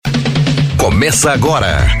Começa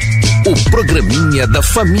agora o programinha da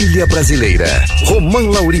família brasileira. Romã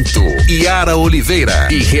Laurito, Yara Oliveira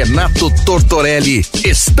e Renato Tortorelli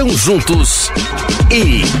estão juntos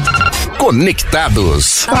e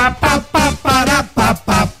conectados.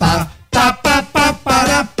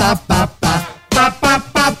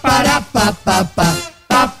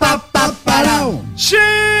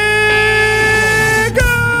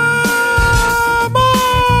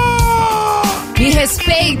 Me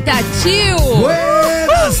respeita, tio!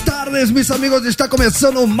 Buenas tardes, meus amigos. Está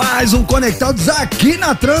começando mais um Conectados aqui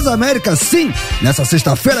na Transamérica. Sim, nessa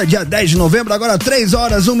sexta-feira, dia 10 de novembro, agora 3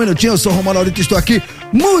 horas, 1 minutinho. Eu sou o Romão Laurito e estou aqui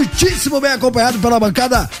muitíssimo bem acompanhado pela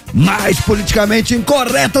bancada mais politicamente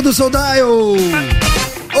incorreta do seu dial.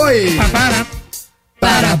 Oi!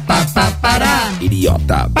 Para.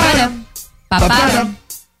 Idiota. Para.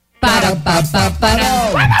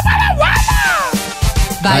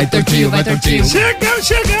 Vai, tortinho.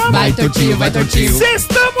 Chegamos. Vai, tortinho.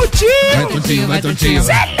 Sextamos, tio. Vai, tortinho.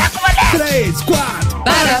 3, 4.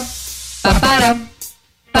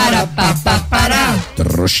 Para.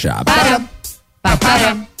 Trouxa. Para.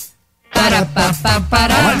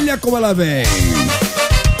 Olha como ela vem.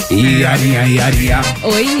 Iaria.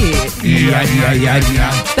 Oi. Iaria.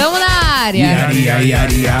 Tamo na área.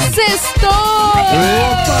 Iaria. Sextou!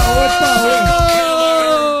 Opa.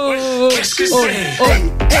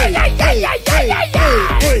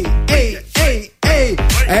 Ei.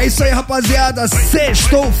 É isso aí, rapaziada.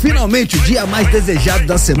 Sextou finalmente, o dia mais desejado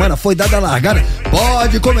da semana. Foi dada a largada.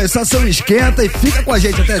 Pode começar seu esquenta e fica com a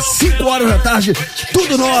gente até 5 horas da tarde.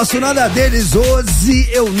 Tudo nosso, nada deles. Hoje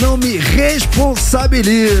eu não me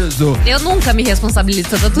responsabilizo. Eu nunca me responsabilizo,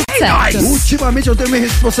 tá tudo certo. Ultimamente eu tenho minha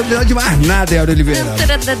responsabilidade de mais nada, Yara Oliveira.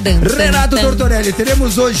 Renato Tortorelli,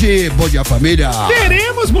 teremos hoje Bom Dia Família.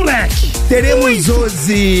 Teremos, moleque. Teremos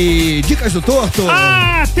hoje Dicas do Torto.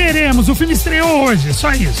 Teremos. O filme estreou hoje,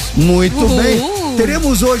 só isso. Muito bem.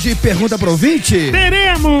 Teremos hoje Pergunta pro Ouvinte.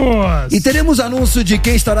 Teremos. E teremos anúncio de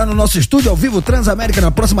quem estará no nosso estúdio ao vivo Transamérica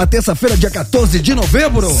na próxima terça-feira, dia 14 de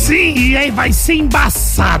novembro. Sim, e aí vai ser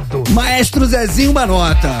embaçado. Maestro Zezinho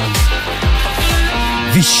Manota.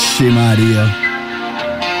 Vixe Maria.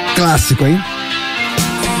 Clássico, hein?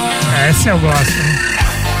 Essa eu gosto.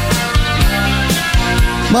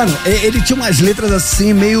 Mano, ele tinha umas letras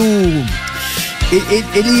assim meio...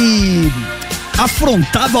 Ele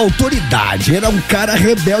afrontava a autoridade. Era um cara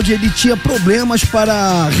rebelde, ele tinha problemas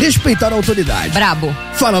para respeitar a autoridade. Brabo.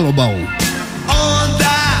 Fala, Lobão.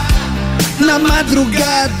 Onda na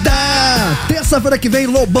madrugada. Terça-feira que vem,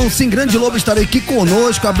 Lobão, sim, grande Lobo, estarei aqui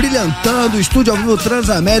conosco, abrilhantando o estúdio ao vivo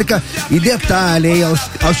Transamérica. E detalhe, hein,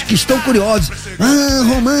 aos que estão curiosos.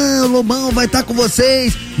 Romão, Lobão vai estar com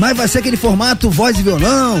vocês, mas vai ser aquele formato voz e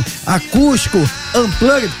violão, acústico,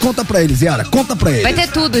 unplugged. Conta pra eles, Yara, conta pra eles. Vai ter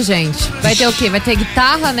tudo, gente. Vai ter o quê? Vai ter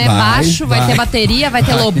guitarra, né? Baixo, vai ter bateria, vai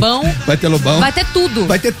ter Lobão. Vai ter Lobão. Vai ter tudo.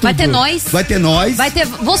 Vai ter tudo. Vai ter nós. Vai ter nós. Vai ter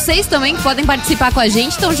vocês também que podem participar com a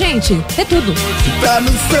gente. Então, gente, é tudo. Tá no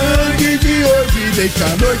sangue de hoje, deixa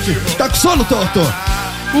a noite. Tá com sono, Torto?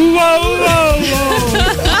 Uou.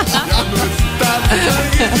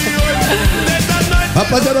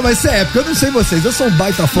 Rapaziada, vai ser época. Eu não sei vocês, eu sou um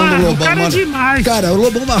baita fã do Lobão, cara, mano. É demais. Cara, o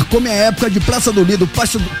Lobão marcou minha época de Praça do Lido,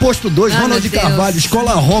 Posto 2, Ronald de Carvalho,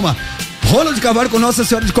 Escola Roma. Ronald de Carvalho com Nossa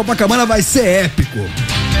Senhora de Copacabana vai ser épico.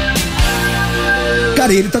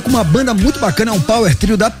 Cara, ele tá com uma banda muito bacana, é um power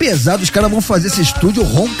trio da pesada. Os caras vão fazer esse estúdio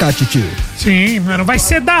roncar, tio. Sim, mano, vai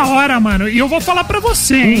ser da hora, mano. E eu vou falar pra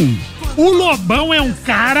você, hein? O Lobão é um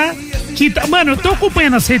cara que... Mano, eu tô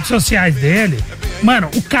acompanhando as redes sociais dele. Mano,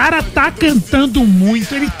 o cara tá cantando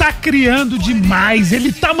muito, ele tá criando demais,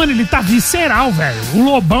 ele tá visceral, velho. O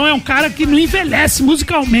Lobão é um cara que não envelhece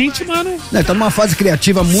musicalmente, mano. Ele tá numa fase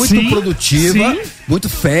criativa muito produtiva, muito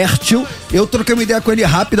fértil. Eu troquei uma ideia com ele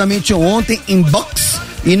rapidamente ontem, inbox,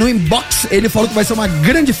 e no inbox ele falou que vai ser uma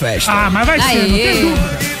grande festa. Mas vai ser, não tem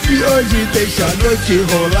dúvida. E hoje deixa a noite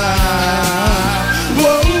rolar,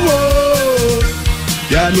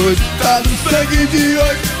 e a noite tá no sangue de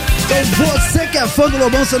hoje. Você que é fã do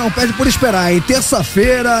Lobão, você não perde por esperar, hein?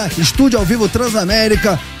 Terça-feira, estúdio ao vivo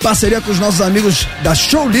Transamérica, parceria com os nossos amigos da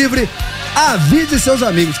Show Livre. Avise seus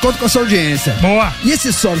amigos, conta com a sua audiência. Boa. E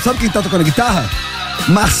esse solo, sabe quem tá tocando guitarra?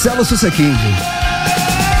 Marcelo Sussequinde.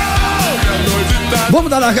 Vamos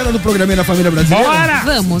dar a largada do programinha na família brasileira? Bora!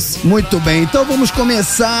 Vamos. Muito bem, então vamos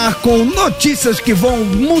começar com notícias que vão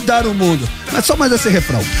mudar o mundo. Mas só mais esse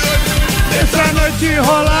refrão. Deixa a noite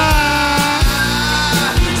rolar.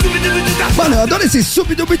 Mano, eu adoro esse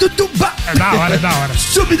sub-du-bi-du-du-ba. É da hora.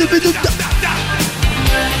 Sub-du-bi-du-du.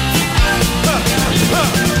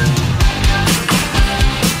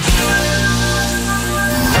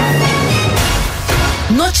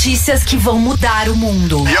 Notícias que vão mudar o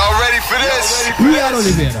mundo. Yara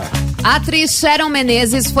Oliveira. A atriz Sharon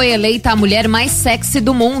Menezes foi eleita a mulher mais sexy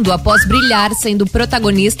do mundo após brilhar sendo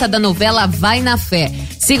protagonista da novela Vai na Fé.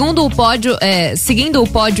 Seguindo o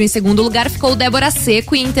pódio em segundo lugar ficou Débora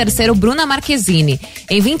Seco e em terceiro Bruna Marquezine.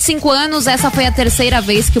 Em 25 anos, essa foi a terceira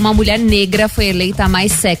vez que uma mulher negra foi eleita a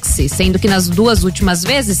mais sexy, sendo que nas duas últimas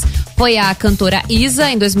vezes foi a cantora Isa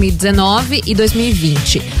em 2019 e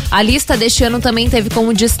 2020. A lista deste ano também teve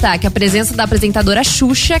como destaque a presença da apresentadora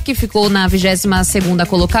Xuxa, que ficou na 22ª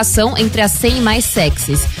colocação entre as 100 mais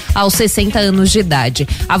sexys, aos 60 anos de idade.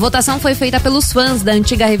 A votação foi feita pelos fãs da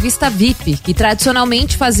antiga revista VIP, que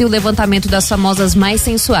tradicionalmente fazia o levantamento das famosas mais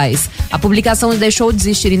sensuais. A publicação deixou de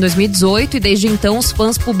existir em 2018 e desde então os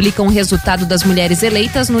fãs publicam o resultado das mulheres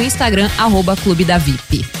eleitas no Instagram @Clube da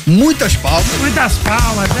VIP. Muitas palmas. Muitas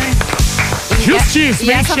palmas, hein? Justiça,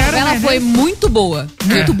 e essa novela foi muito boa.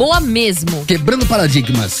 Muito boa mesmo. Quebrando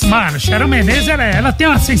paradigmas. Mano, Sharon Menezes, ela tem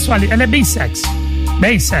uma sensualidade, ela é bem sexy.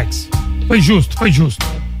 Bem sexy. Foi justo.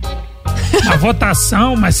 A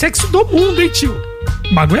votação mais sexy do mundo, hein, tio?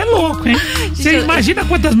 O bagulho é louco, hein? Você imagina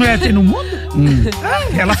quantas mulheres tem no mundo?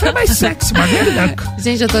 Ela foi mais sexy, o bagulho é louco.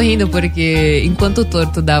 Gente, eu tô rindo porque enquanto o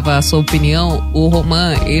Torto dava a sua opinião, o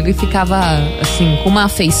Roman, ele ficava assim, com uma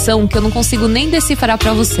afeição que eu não consigo nem decifrar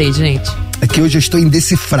pra vocês, gente. É que hoje eu estou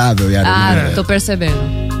indecifrável, Yara. Tô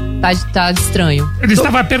percebendo. Tá estranho. Ele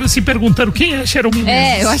estava se perguntando quem é Sharon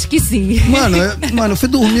Menezes. Eu acho que sim. Mano, eu fui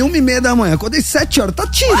dormir 1h30 da manhã. Acordei 7 horas. Tá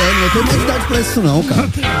tirando, não tenho mais idade pra isso não, cara.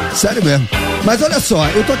 Sério mesmo. Mas olha só,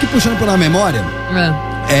 eu tô aqui puxando pela memória.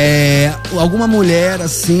 Alguma mulher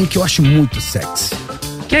assim que eu acho muito sexy.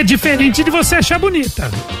 Que é diferente de você achar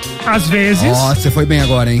bonita. Às vezes. Ó, você foi bem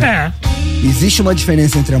agora, hein? Existe uma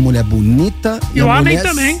diferença entre a mulher bonita e a mulher... o homem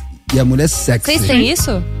também. E a mulher sexy. Vocês têm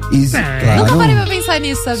isso? Claro. Nunca parei pra pensar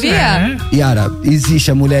nisso, sabia? Yara, existe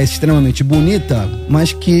a mulher extremamente bonita,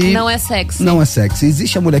 mas que... Não é sexy. Não é sexy.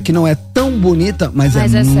 Existe a mulher que não é tão bonita, mas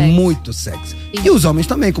é muito sexy. E os homens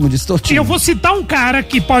também, como disse Tortinho. Eu vou citar um cara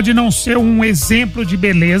que pode não ser um exemplo de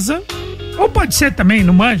beleza, ou pode ser também,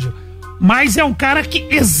 não manjo, mas é um cara que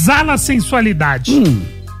exala a sensualidade.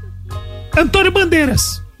 Antônio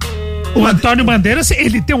Bandeiras. O Antônio Bandeiras,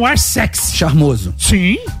 ele tem um ar sexy. Charmoso.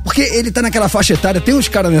 Sim. Porque ele tá naquela faixa etária, tem uns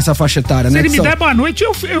caras nessa faixa etária, né? Se ele me der boa noite,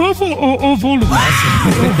 eu vou lugar.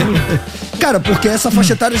 Cara, porque essa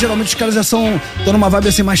faixa etária, geralmente os caras já estão numa vibe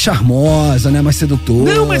assim mais charmosa, né? Mais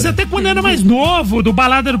sedutora. Não, mas até quando era mais novo, do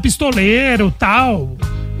Balada do Pistoleiro e tal.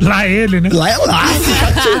 Lá ele, né? Lá é lá, você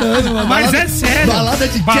tá tirando, mano. Mas é sério. Balada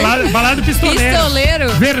de quem? Balada do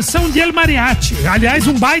Pistoleiro. Versão de El Mariachi. Aliás,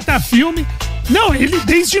 um baita filme. Não, ele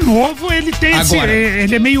desde novo, ele tem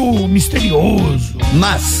ele é meio misterioso.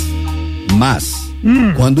 Mas,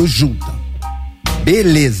 quando junta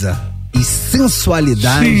beleza e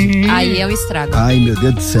sensualidade... Sim. Aí é um estrago. Ai, meu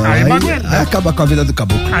Deus do céu. Aí acaba com a vida do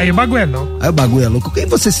caboclo. Aí o bagulho é louco. Aí o bagulho é louco. Quem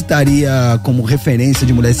você citaria como referência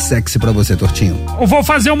de mulher sexy pra você, Tortinho? Eu vou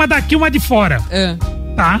fazer uma daqui, uma de fora.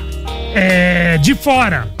 Tá? De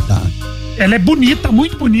fora. Tá. Ela é bonita,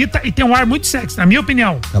 muito bonita e tem um ar muito sexy, na minha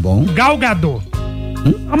opinião. Tá bom. Gal Gadot.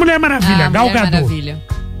 A Mulher Maravilha, Gal Gadot.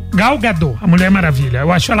 Gal Gadot, a Mulher Maravilha.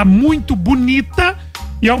 Eu acho ela muito bonita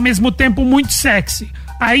e ao mesmo tempo muito sexy.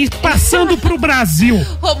 Aí, passando pro Brasil.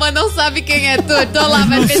 Roman não sabe quem é tu, tô lá,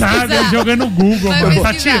 vai pesquisar. Não sabe, jogando no Google.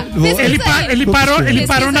 Ele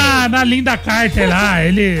parou na Linda Carter lá,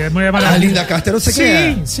 ele é Mulher Maravilha. A Linda Carter eu sei quem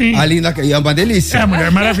é. Sim. A Linda, e é uma delícia. É, a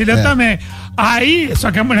Mulher Maravilha também. Aí,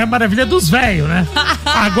 só que a Mulher Maravilha é dos velhos, né?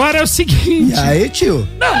 Agora é o seguinte. E aí, tio?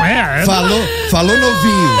 Não, Falou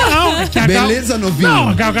novinho. Não, é que beleza, novinho. Não,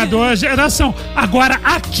 a Gal Gadot é a geração. Agora,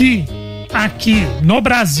 aqui no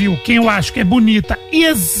Brasil, quem eu acho que é bonita e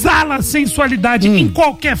exala sensualidade em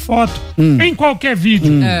qualquer foto, em qualquer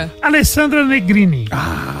vídeo, Alessandra Negrini.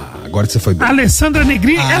 Agora você foi bem. Alessandra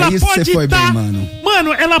Negrini, ela pode estar...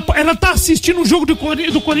 Mano, ela tá assistindo um jogo do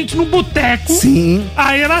Corinthians no boteco. Sim.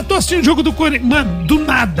 Aí ela tá assistindo o jogo do Corinthians. Mano, do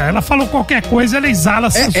nada. Ela falou qualquer coisa, ela exala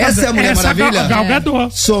sensualidade. Essa é a Mulher Maravilha? Gal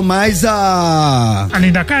Gadot. Sou mais a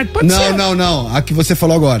Linda Carter? Pode ser. Não. A que você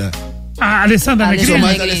falou agora. A Alessandra Negrini. Sou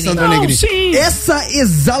mais a Alessandra Negrini. Sim. Essa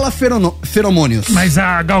exala feromônios. Mas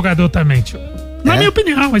a Gal Gadot também, tio. Na minha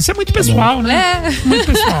opinião, isso é muito pessoal, né? Muito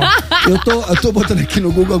pessoal. Eu tô botando aqui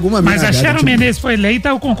no Google alguma merda. Mas a Sharon Menezes foi eleita,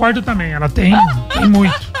 eu concordo também. Ela tem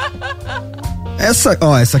muito.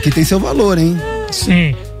 Essa aqui tem seu valor, hein?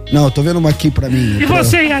 Sim. Não, eu tô vendo uma aqui pra mim. E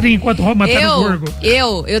você, Yarin, enquanto Roma tá no Gorgo?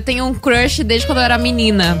 Eu tenho um crush desde quando eu era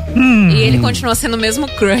menina. E ele continua sendo o mesmo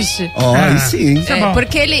crush. Aí sim.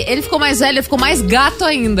 Porque ele ficou mais velho, ele ficou mais gato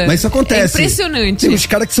ainda. Mas isso acontece. É impressionante. Tem uns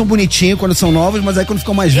caras que são bonitinhos quando são novos, mas aí quando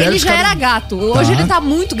ficam mais velhos... Ele já era gato. Hoje ele tá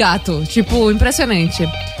muito gato. Tipo, impressionante.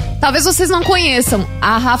 Talvez vocês não conheçam.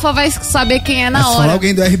 A Rafa vai saber quem é na hora. Se falar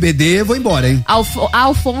alguém do RBD, eu vou embora, hein?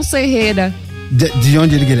 Alfonso Herrera. De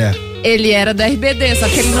onde ele é? Ele era do RBD, só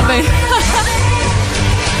que ele não veio.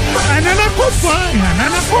 Mas não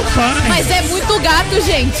acompanha. Mas é muito gato,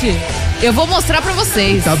 gente. Eu vou mostrar pra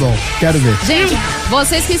vocês. Tá bom, quero ver. Gente,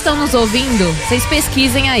 vocês que estão nos ouvindo, vocês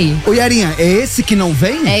pesquisem aí. Ô, Yarinha, é esse que não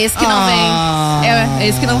vem? É esse que não vem. É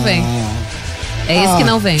esse que não vem. É esse que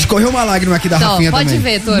não vem. Escorreu uma lágrima aqui da Rafinha pode também.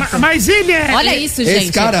 ver, Torto. Mas ele é... Olha isso, gente.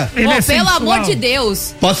 Esse cara... Ele é pelo sensual. amor de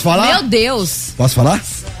Deus. Posso falar? Meu Deus. Posso falar?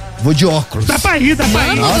 Vou de óculos. Dá pra ir.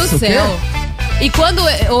 Mano Nossa, do céu. E quando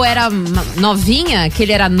eu era novinha, que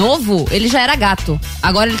ele era novo, ele já era gato.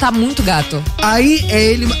 Agora ele tá muito gato. Aí é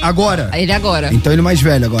ele agora. Ele agora. Então ele é mais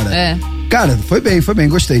velho agora. É. Cara, foi bem,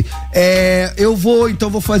 gostei. Eu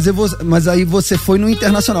vou fazer... Mas aí você foi no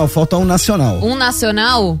internacional, falta um nacional. Um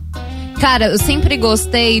nacional? Cara, eu sempre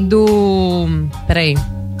gostei do... Peraí.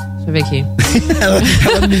 Deixa eu ver aqui.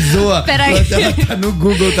 ela me zoa. Peraí. Ela tá no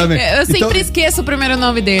Google também. Eu sempre esqueço o primeiro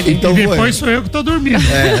nome dele. Então E depois sou eu que tô dormindo.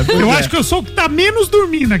 Eu acho que eu sou o que tá menos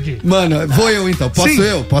dormindo aqui. Mano, vou eu então.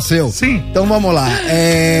 Posso eu? Sim. Então vamos lá.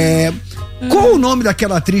 Qual o nome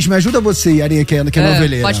daquela atriz? Me ajuda você, Yarinha, que é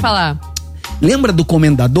noveleira. Pode falar. Lembra do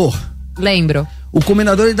Comendador? Lembro. O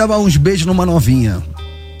Comendador, ele dava uns beijos numa novinha.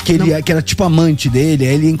 Que era tipo amante dele.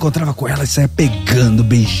 Aí ele encontrava com ela e saia pegando,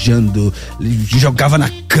 beijando, jogava na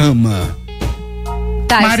cama.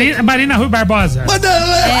 Tá, Marina Rui Barbosa.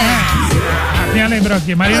 Minha lembrou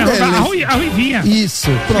aqui. Marina Rui, a Ruivinha. Isso,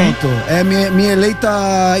 pronto. É minha eleita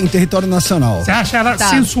em território nacional. Você acha ela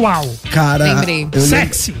sensual? Cara, lembrei.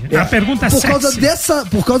 Sexy. A pergunta é sexy.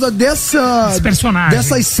 Por causa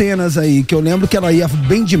dessas cenas aí, que eu lembro que ela ia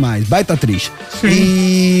bem demais. Baita atriz. Sim.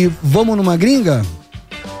 E vamos numa gringa?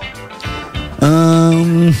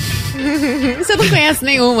 Você não conhece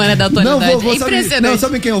nenhuma, né, da atualidade. Não, vou, impressionante.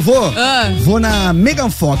 sabe quem eu vou? Vou na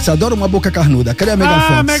Megan Fox, adoro uma boca carnuda. Cadê a Megan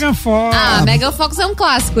Fox? Megan Fox. Megan Fox é um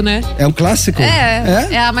clássico, né? É um clássico?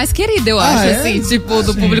 É a mais querida, eu acho, assim, tipo,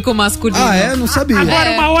 do público masculino. Não sabia.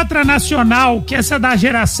 Agora uma outra nacional, que essa é da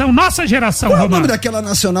geração, nossa geração, Qual é o Romano? nome daquela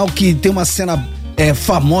nacional que tem uma cena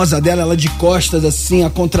famosa dela, ela de costas, assim, a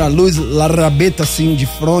contraluz, larrabeta, assim, de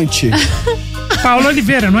fronte? Paula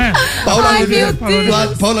Oliveira, não é? Paula Oliveira.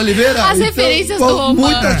 Paula Oliveira? As referências do Romano.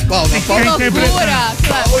 Muitas palmas. Que loucura.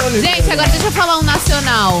 Gente, agora deixa eu falar um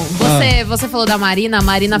nacional. Você falou da Marina. A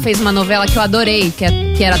Marina fez uma novela que eu adorei,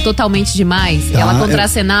 que era Totalmente Demais. Ela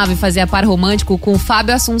contracenava e fazia par romântico com o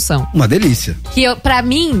Fábio Assunção. Uma delícia. Que pra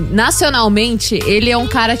mim, nacionalmente, ele é um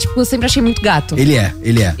cara, tipo, eu sempre achei muito gato. Ele é.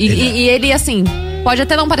 E ele, assim... Pode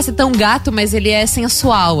até não parecer tão gato, mas ele é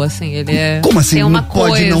sensual, assim. Ele é. Como assim? Tem uma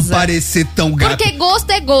pode não parecer tão gato? Porque gosto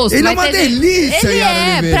é gosto. Ele é uma delícia, ele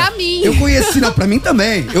Yara pra mim. Eu conheci, pra mim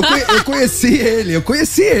também. Eu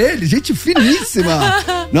conheci ele, gente finíssima.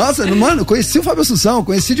 Nossa, mano, conheci o Fábio Assunção,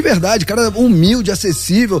 conheci de verdade. Cara humilde,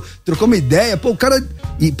 acessível, trocou uma ideia. Pô, o cara.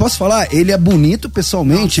 E posso falar, ele é bonito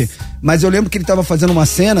pessoalmente, mas eu lembro que ele tava fazendo uma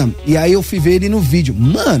cena e aí eu fui ver ele no vídeo.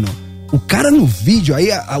 Mano. O cara no vídeo, aí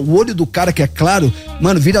o olho do cara que é claro,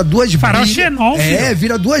 mano, vira duas bilhas.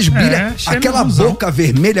 Vira duas bilhas. Aquela boca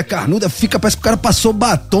vermelha, carnuda, parece que o cara passou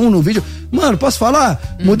batom no vídeo. Mano, posso falar?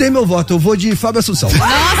 Mudei meu voto, eu vou de Fábio Assunção.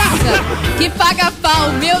 Nossa, que paga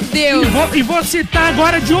pau, meu Deus. E vou citar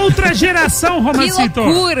agora de outra geração, Romancito. Que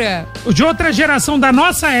loucura. De outra geração da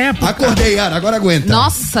nossa época. Acordei, Yara, agora aguenta.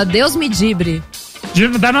 Nossa, Deus me dibre.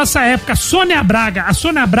 Da nossa época, Sônia Braga. A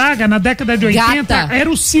Sônia Braga, na década de 80, Gata. era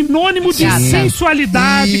o sinônimo de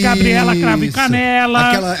sensualidade. Isso. Gabriela Cravo e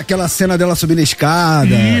Canela. Aquela cena dela subindo a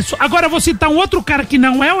escada. Isso. Agora eu vou citar um outro cara que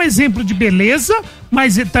não é um exemplo de beleza,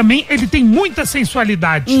 mas também ele tem muita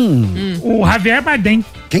sensualidade. O Javier Bardem.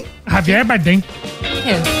 Quem? Javier Bardem.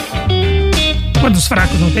 Quando os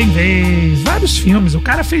fracos não têm vez. Vários filmes. O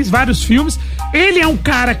cara fez vários filmes. Ele é um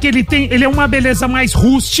cara que ele é uma beleza mais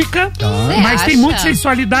rústica, mas tem muita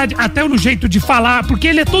sensualidade, até no jeito de falar, porque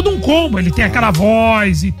ele é todo um combo. Ele tem aquela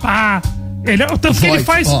voz e pá. Tanto que ele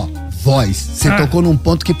faz. Voz. Você tocou num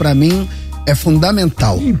ponto que pra mim É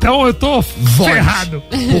fundamental. Então eu tô ferrado.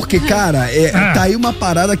 Porque, cara, tá aí uma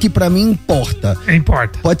parada que pra mim importa.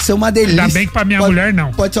 Importa. Pode ser uma delícia. Ainda bem que pra minha mulher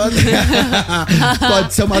não. Pode ser uma,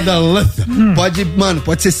 pode ser uma delícia.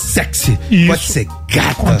 Pode ser sexy. Isso. Pode ser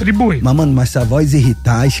gata. Contribui. Mas se a voz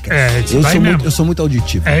irritar, esquece. Eu sou muito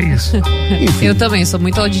auditivo. É isso. Enfim. Eu também sou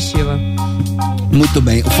muito auditiva. Muito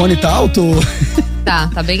bem. O fone tá alto? Tá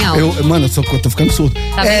bem alto. Eu tô ficando surdo.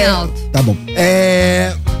 Tá bem alto. Tá bom.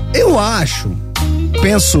 Eu acho,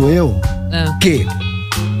 penso eu, que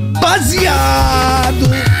baseado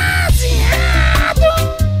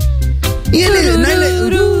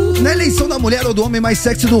na eleição da mulher ou do homem mais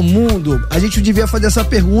sexy do mundo, a gente devia fazer essa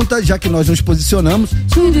pergunta, já que nós nos posicionamos.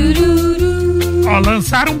 Ó,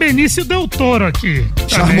 lançaram Benício Del Toro aqui.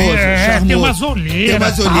 Charmoso. Tem umas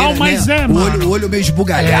olheiras, mas né? mano. O olho meio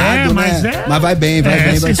esbugalhado, né? Mas vai bem.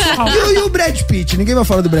 E o Brad Pitt? Ninguém vai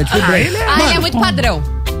falar do Brad Pitt. Ele é muito padrão.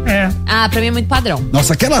 Pra mim é muito padrão.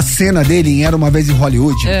 Nossa, aquela cena dele em Era Uma Vez em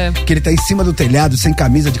Hollywood, que ele tá em cima do telhado, sem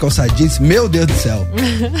camisa, de calça jeans, meu Deus do céu.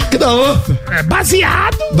 Que da louco.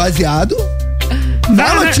 Baseado?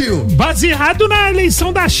 Fala, tio. Baseado na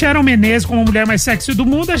eleição da Sharon Menezes como a mulher mais sexy do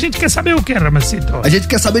mundo, a gente quer saber o que, Ramacito? A gente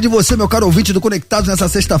quer saber de você, meu caro ouvinte do Conectados, nessa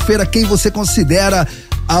sexta-feira, quem você considera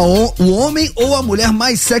o homem ou a mulher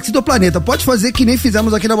mais sexy do planeta. Pode fazer que nem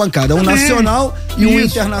fizemos aqui na bancada, um nacional e um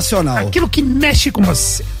internacional. Aquilo que mexe com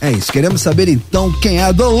você. É isso, queremos saber então quem é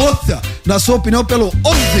a Dolota, na sua opinião, pelo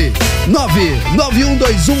 11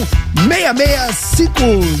 99121 665.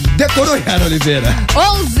 Decorou, Yara Oliveira?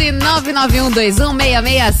 11 99121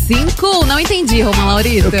 665. Não entendi, Romão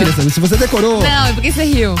Laurito. Eu queria saber se você decorou. Não, é porque você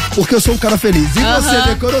riu. Porque eu sou um cara feliz. E você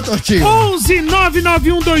decorou, Tortinho? 11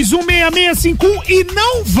 99121 6651. E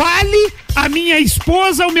não vale a minha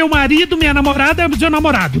esposa, o meu marido, minha namorada, o meu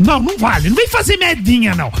namorado. Não vale. Não vem fazer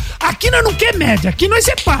medinha, não. Aqui nós não quer média. Aqui nós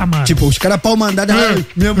é pá, mano. Tipo, os caras pau mandados.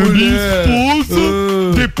 Minha mulher. Minha esposa,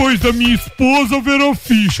 depois da minha esposa, o Verão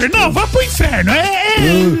Fischer. Não, vá pro inferno.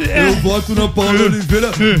 Eu voto na Paula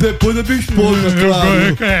Oliveira depois da minha esposa,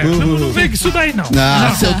 claro. Não vem com isso daí, não.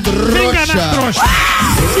 Não, seu trouxa. Vem enganar, trouxa.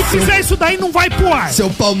 Se fizer isso daí, não vai pro ar. Seu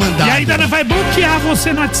pau mandado. E ainda vai bloquear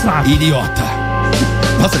você no WhatsApp. Idiota.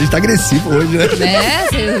 Nossa, a gente tá agressivo hoje, né?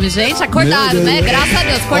 Gente, acordaram, né? Graças a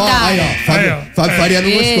Deus, acordaram. Fábio Faria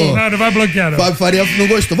não gostou. Não vai bloquear, não. Fábio Faria não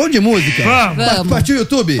gostou. Vamos de música? Vamos. Partiu o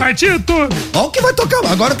YouTube? Partiu tudo. Ó o que vai tocar.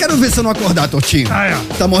 Agora eu quero ver se eu não acordar, Tortinho.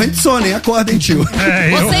 Tá morrendo de sono, hein? Acorda, hein, tio?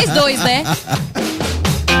 Vocês dois, né?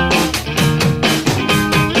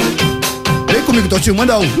 Vem comigo, Tortinho.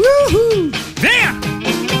 Manda um. Uhul. Venha!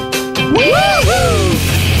 Uhul.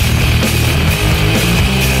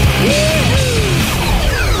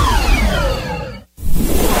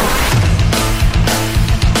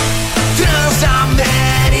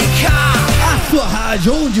 Sua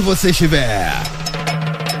rádio, onde você estiver.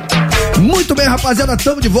 Muito bem, rapaziada,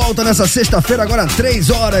 estamos de volta nessa sexta-feira, agora 3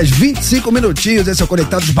 horas 25 minutinhos. Esse é o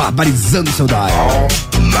Conectados, barbarizando seu dial.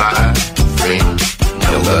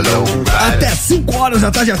 Até 5 horas da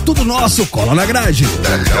tarde é tudo nosso, cola na grade.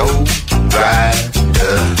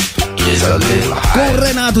 Com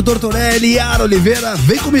Renato Tortorelli e Yara Oliveira,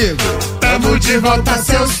 vem comigo. Tamo de volta,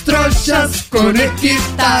 seus trouxas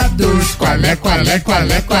conectados. Qual é?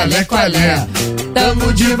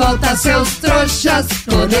 Tamo de volta, seus trouxas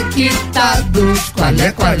conectados. Qual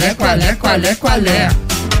é?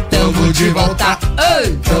 Tamo de volta,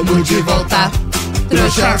 tamo de volta,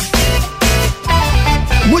 trouxas.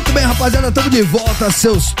 Muito bem, rapaziada, estamos de volta,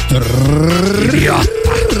 seus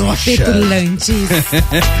petulantes,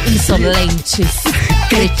 insolentes,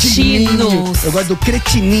 cretinos. Eu gosto do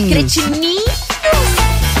cretininho. Cretininho.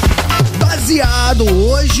 Baseado,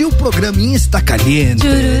 hoje o programinha está caliente.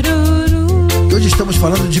 Hoje estamos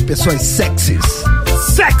falando de pessoas sexys.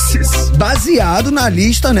 Baseado na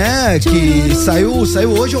lista, né, que saiu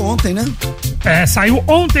hoje ou ontem, né? Saiu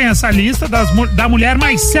ontem essa lista da mulher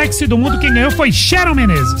mais sexy do mundo. Quem ganhou foi Sharon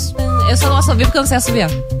Menezes. Eu só não assobio porque eu não sei assobiar.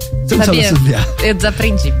 Você não sabe assobiar? Eu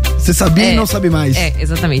desaprendi. Você sabia e não sabe mais.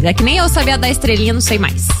 Exatamente. É que nem eu sabia dar estrelinha, não sei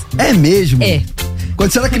mais. É mesmo? É.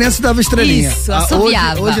 Quando você era criança, você dava estrelinha. Isso,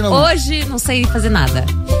 assobiava. Hoje não. Hoje não sei fazer nada.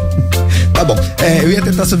 Tá bom. Eu ia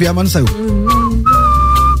tentar assobiar, mas não saiu.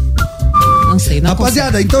 Não sei, não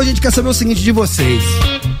rapaziada, consigo. Então a gente quer saber o seguinte de vocês.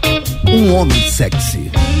 Um homem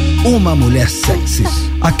sexy, uma mulher sexy,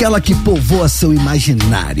 aquela que povoa seu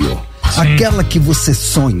imaginário, aquela que você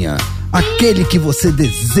sonha, aquele que você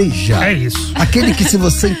deseja. É isso. Aquele que se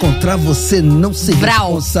você encontrar, você não se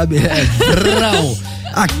responsabiliza.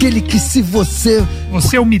 Aquele que se você...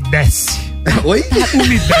 Você umedece. Oi?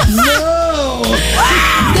 Umedece. Não! Não!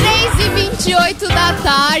 3h28 da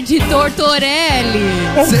tarde, Tortorelli.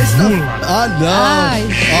 Sexta... Ah, não. Ai.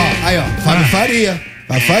 Ó, aí, ó. Fábio Faria.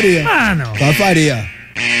 Fábio Faria. Ah, não. Fábio Faria.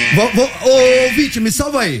 Ô, ouvinte, me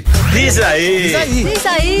salva aí. Diz aí. Diz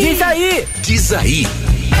aí. Diz aí. Diz aí.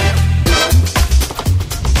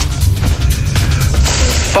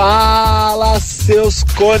 Fala, seus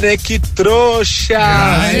conectrouxas!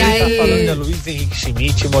 E aí? Tá falando é Luiz Henrique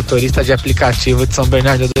Schmidt, motorista de aplicativo de São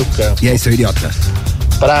Bernardo do Campo. E aí, seu idiota?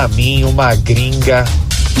 Pra mim, uma gringa,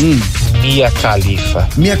 Mia Khalifa.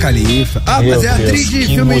 Mia Khalifa. Ah, Meu mas é atriz Deus, de que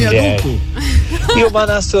filme mulher. adulto. E uma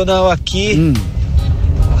nacional aqui,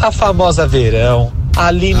 a famosa Verão,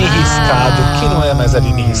 Aline Riscado, que não é mais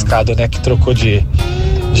Aline Riscado, né? Que trocou de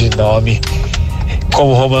nome.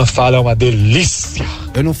 Como o Roman fala, é uma delícia.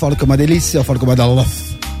 Eu não falo que é uma delícia, eu falo que é uma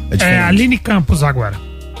delícia. É Aline Campos agora.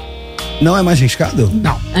 Não é mais riscado?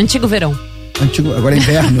 Não. Antigo verão. Antigo, agora é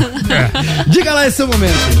inverno. Diga lá esse seu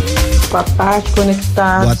momento. Boa tarde,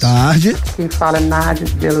 Conectados. Boa tarde. Quem fala é Nádia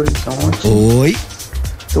de Belo Horizonte. Oi.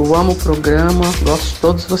 Eu amo o programa, gosto de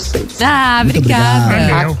todos vocês. Ah, Muito obrigada.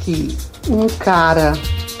 Valeu. Aqui, um cara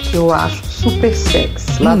que eu acho super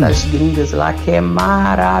sexy, lá das gringas, lá que é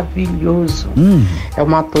maravilhoso. É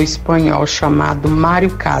um ator espanhol chamado Mário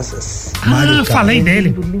Casas. Mário Falei dele.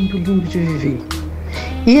 Lindo, lindo, lindo de viver.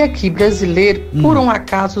 E aqui, brasileiro, por um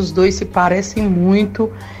acaso, os dois se parecem muito.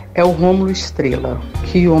 É o Rômulo Estrela.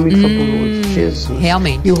 Que homem fabuloso, Jesus.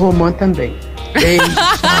 Realmente. E o Romã também. Beijo,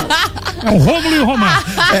 tchau. É o Rômulo e o Román.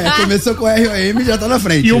 Começou com R.O.M. e já tá na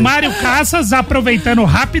frente. E o Mário Casas, aproveitando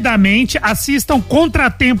rapidamente, assistam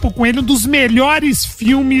Contratempo com ele, um dos melhores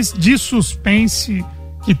filmes de suspense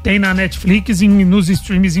que tem na Netflix e nos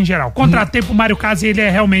streams em geral. Contratempo, Mário Casas, ele é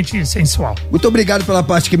realmente sensual. Muito obrigado pela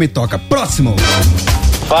parte que me toca. Próximo.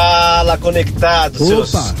 Fala, Conectados, Opa.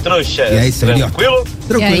 seus trouxas. E aí, seu Tranquilo?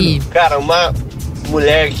 Tranquilo. E aí? Cara, uma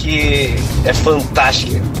mulher que é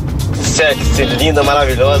fantástica, sexy, linda,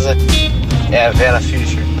 maravilhosa, é a Vera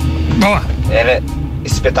Fischer. Boa. Ela é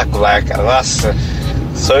espetacular, cara. Nossa,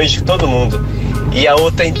 sonho de todo mundo. E a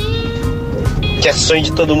outra que é sonho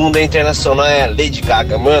de todo mundo é internacional, é a Lady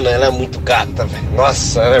Gaga. Mano, ela é muito gata, velho.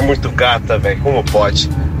 Nossa, ela é muito gata, velho. Como pode?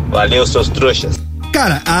 Valeu, seus trouxas.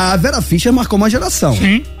 Cara, a Vera Fischer marcou uma geração.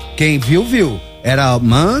 Sim. Quem viu, viu. Era,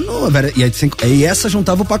 mano, e essa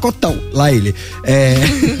juntava o pacotão. Lá ele.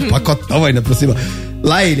 Pacotão ainda por cima.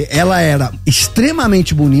 Lá ele. Ela era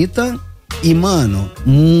extremamente bonita e, mano,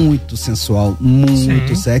 muito sensual,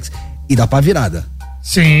 muito sexy. E dá pra virada.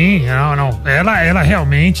 Sim, não. Ela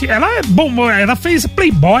realmente. Ela é bom. Ela fez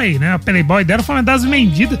Playboy, né? A Playboy dela foi uma das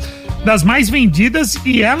mais vendidas.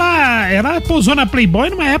 E ela posou na Playboy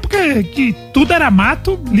numa época que tudo era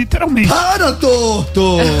mato, literalmente. Para,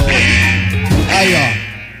 torto! Aí,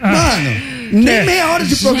 ó. Mano, nem meia hora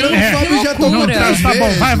de programa o Fábio já tomou três Tá bom,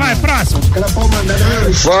 vezes. vai, próximo.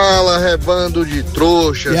 Fala, rebando de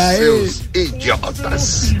trouxas, E aí? seus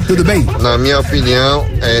idiotas. Tudo bem? Na minha opinião,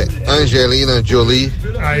 é Angelina Jolie,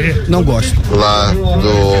 Aí. Não gosto. lá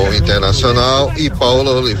do Internacional, e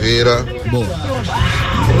Paula Oliveira, Boa.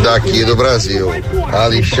 daqui do Brasil.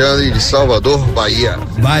 Alexandre de Salvador, Bahia.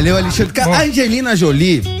 Valeu, Alexandre. Cara, a Angelina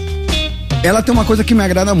Jolie, ela tem uma coisa que me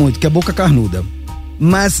agrada muito, que é boca carnuda.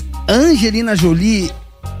 Mas a Angelina Jolie,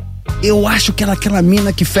 eu acho que ela é aquela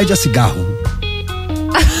mina que fede a cigarro.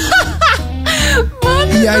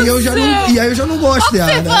 E aí eu já não gosto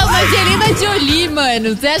dela. Você falou Angelina Jolie,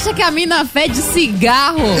 mano. Você acha que a mina fede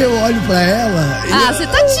cigarro? Eu olho pra ela. Você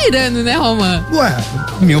tá tirando, né, Romã? Ué,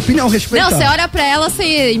 minha opinião, respeitando. Não, você olha pra ela,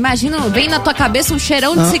 você imagina, vem na tua cabeça um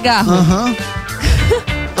cheirão de cigarro.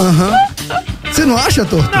 Aham. Você não acha,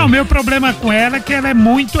 Torto? Não, meu problema com ela é que ela é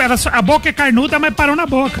muito. A boca é carnuda, mas parou na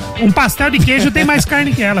boca. Um pastel de queijo tem mais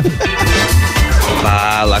carne que ela.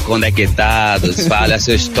 Fala, Conectados, fala,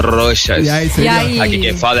 seus trouxas. E aí, E aí? Aqui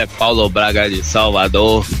quem fala é Paulo Braga de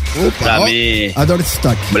Salvador. Opa, Pra ó, mim, adoro esse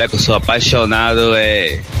sotaque. mulher que eu sou apaixonado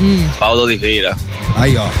é Paulo Oliveira.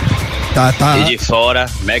 Aí, ó. Tá. E de fora,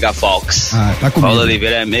 Mega Fox. Ah, tá comigo. Paulo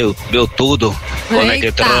Oliveira é meu tudo.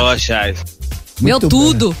 Conectados. Meu Muito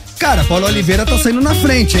tudo. bem. Cara, Paulo Oliveira tá saindo na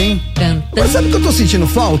frente, hein? Mas sabe o que eu tô sentindo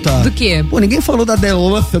falta? Do quê? Pô, ninguém falou da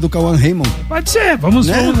delícia do Cauã Raymond. Pode ser, vamos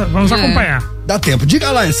acompanhar. Dá tempo.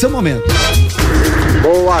 Diga lá, é seu momento.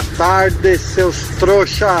 Boa tarde, seus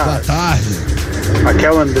trouxas. Boa tarde. Aqui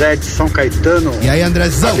é o André de São Caetano. E aí,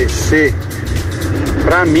 Andrezão? ABC.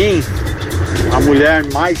 Pra mim, a mulher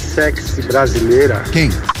mais sexy brasileira.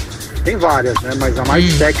 Quem? Tem várias, né? Mas a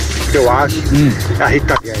mais sexy que eu acho é a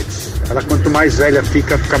Rita Guedes. Ela, quanto mais velha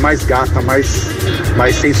fica mais gata,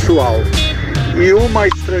 mais sensual. E uma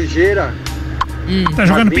estrangeira Tá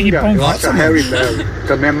jogando ping-pong. Nossa, Harry Berry.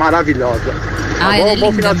 Também é maravilhosa. Ah, Tá bom? é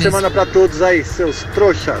Bom final de mesmo. semana pra todos aí, seus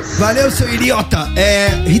trouxas. Valeu, seu idiota.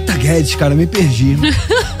 Rita Guedes, cara, me perdi.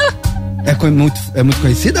 É muito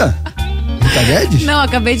conhecida? Rita Guedes? Não,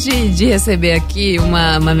 acabei de receber aqui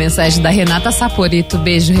uma mensagem da Renata Saporito.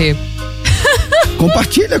 Beijo, Rê.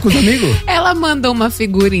 Compartilha com os amigos. Ela mandou uma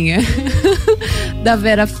figurinha da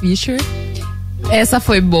Vera Fischer. Essa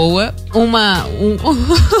foi boa.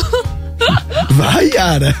 Vai,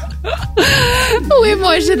 Yara. O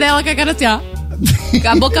emoji dela com a cara assim, ó. Com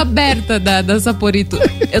a boca aberta da Saporito.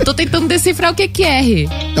 Eu tô tentando decifrar o que é, Rê.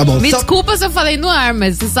 Tá bom. Me desculpa se eu falei no ar,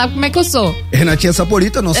 mas você sabe como é que eu sou. Renatinha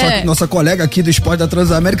Saporito, nossa colega aqui do Esporte da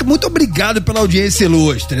Transamérica, muito obrigado pela audiência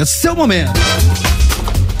ilustre. É seu momento.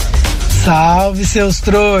 Salve, seus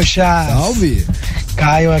trouxas! Salve!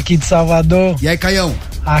 Caio aqui de Salvador. E aí, Caião?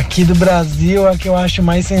 Aqui do Brasil, a que eu acho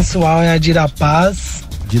mais sensual é a de Paz.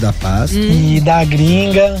 De Paz. E da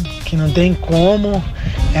gringa, que não tem como,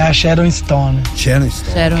 é a Sharon Stone. Sharon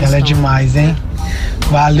Stone. Que ela é demais, hein?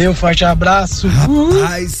 Valeu, forte abraço.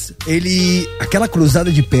 Rapaz, aquela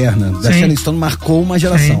cruzada de perna da Sharon Stone marcou uma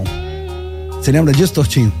geração. Você lembra disso,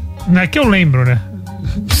 Tortinho? Não é que eu lembro, né?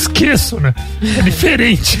 Esqueço, né? É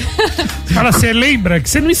diferente. Fala, você lembra que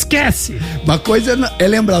você não esquece. Uma coisa é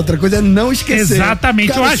lembrar, outra coisa é não esquecer. Exatamente.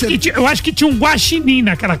 Cara, eu acho que tinha um guaxinim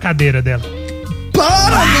naquela cadeira dela.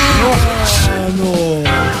 Para, mano!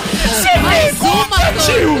 Você pergunta,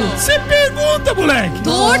 tio! Você pergunta, moleque!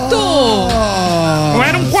 Torto! Ou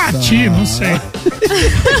era um coati, não sei.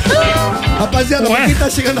 Rapaziada, pra quem tá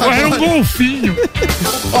chegando agora... Ou era um golfinho.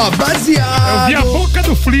 Ó, baseado... Eu vi a boca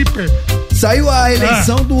do Flipper. Saiu a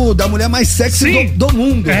eleição da mulher mais sexy do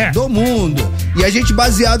mundo. Do mundo. E a gente,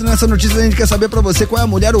 baseado nessa notícia, a gente quer saber pra você qual é a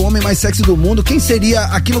mulher ou homem mais sexy do mundo, quem seria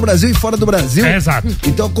aqui no Brasil e fora do Brasil. Exato.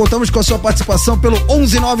 Então contamos com a sua participação pelo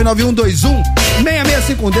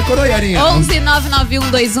 11991216651. Decorou, Yarinha?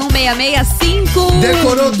 11991216651.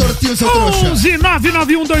 Decorou, Tortinho, seu trouxa?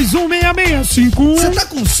 11991216651. Você tá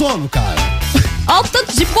com sono, cara? Olha o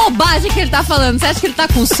tanto de bobagem que ele tá falando. Você acha que ele tá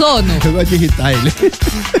com sono? Eu gosto de irritar ele.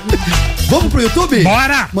 Vamos pro YouTube?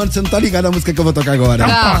 Bora! Mano, você não tá ligado na música que eu vou tocar agora.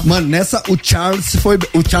 Não. Mano, nessa o Charles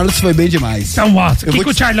foi bem demais. Então mostra. O que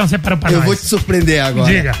o Charlão separou pra nós? Eu vou te surpreender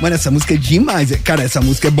agora. Diga. Mano, essa música é demais. Cara, essa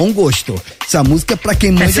música é bom gosto. Essa música é pra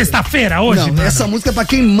quem manja... É sexta-feira hoje, Não, mano? essa música é pra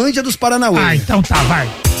quem manja dos Paranauê. Ah, então tá, vai.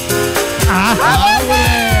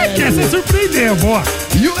 Quer se surpreender, boa.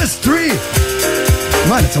 US3.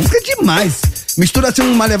 Mano, essa música é demais. Mistura assim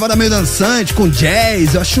uma levada meio dançante com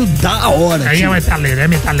jazz. Eu acho da hora. Aí tio. é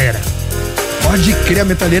metaleira. Pode crer, a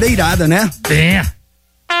metaleira é irada, né? É.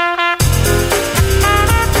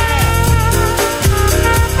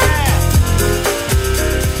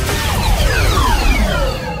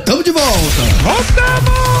 Tamo de volta.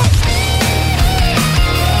 Voltamos!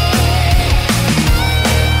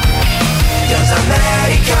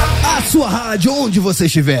 A sua rádio, onde você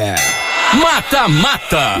estiver.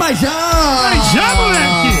 Mata-mata. Mas já,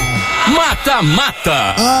 moleque.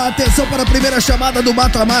 Mata-mata. Atenção para a primeira chamada do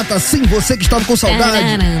Mata-Mata. Sim, você que estava com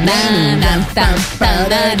saudade.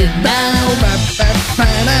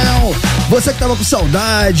 Você que estava com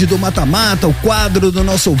saudade do Mata-Mata, o quadro do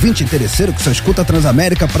nosso ouvinte interesseiro que só escuta a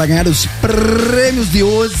Transamérica para ganhar os prêmios de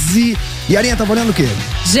hoje. E a Arinha tá valendo o quê?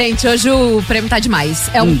 Gente, hoje o prêmio tá demais.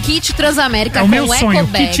 É um kit Transamérica É o com meu sonho,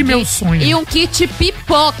 ecobag kit meu sonho. e um kit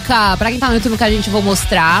pipoca. Pra quem tá no YouTube que a gente vou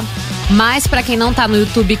mostrar, mas pra quem não tá no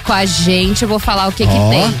YouTube com a gente, eu vou falar o que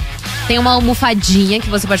tem. Tem uma almofadinha que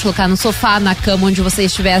você pode colocar no sofá, na cama, onde você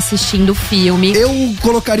estiver assistindo o filme. Eu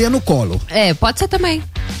colocaria no colo. É, pode ser também.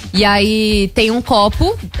 E aí tem um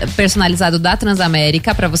copo personalizado da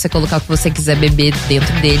Transamérica pra você colocar o que você quiser beber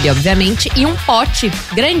dentro dele, obviamente. E um pote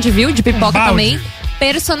grande, viu? De pipoca também,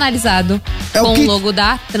 personalizado com o logo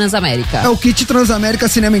da Transamérica. É o kit Transamérica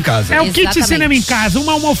Cinema em Casa. É o kit Exatamente. Cinema em Casa.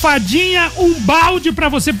 Uma almofadinha, um balde pra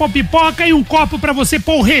você pôr pipoca e um copo pra você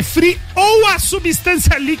pôr o refri ou a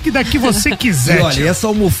substância líquida que você quiser. E olha, essa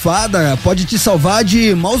almofada pode te salvar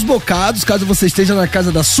de maus bocados caso você esteja na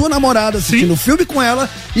casa da sua namorada assistindo filme com ela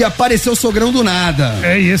e aparecer o sogrão do nada.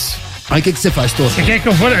 É isso. Aí o que você faz, Tô? Você quer que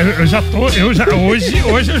eu vou? Hoje eu já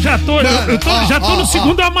tô. Mano, já tô no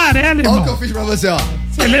segundo amarelo, irmão. Olha o que eu fiz pra você, ó.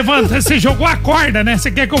 Você levanta, você jogou a corda, né?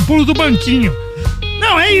 Você quer que eu pulo do banquinho.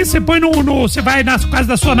 Não, é isso, você põe você vai na casa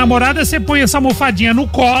da sua namorada, você põe essa almofadinha no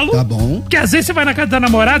colo. Tá bom. Porque às vezes você vai na casa da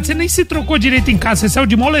namorada, você nem se trocou direito em casa, você saiu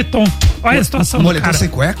de moletom. Olha a situação do Moletom cara. sem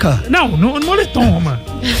cueca? Não, no moletom, mano.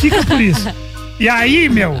 Fica por isso. E aí,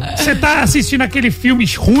 meu, você tá assistindo aquele filme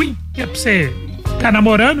ruim, que é pra você ficar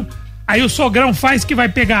namorando, aí o sogrão faz que vai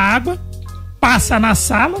pegar água, passa na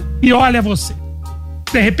sala e olha você.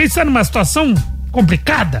 de repente tá numa situação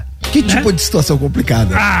complicada. Que tipo de situação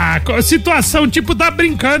complicada? Situação tipo tá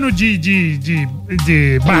brincando de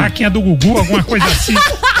barraquinha do Gugu, alguma coisa assim.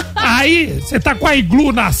 Aí, você tá com a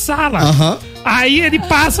iglu na sala, aí ele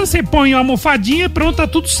passa, você põe uma almofadinha, pronto, tá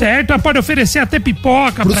tudo certo. Pode oferecer até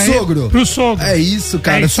pipoca pro sogro. Pro sogro. É isso,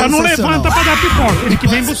 cara. Só não levanta pra dar pipoca, ele que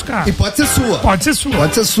vem buscar. E pode ser sua. Pode ser sua.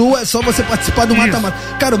 Pode ser sua, é só você participar do mata-mata.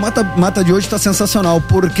 Cara, o mata-mata de hoje tá sensacional,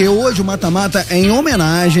 porque hoje o mata-mata é em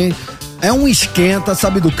homenagem. É um esquenta,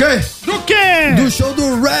 sabe do quê? Do quê? Do show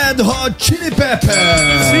do Red Hot Chili Peppers.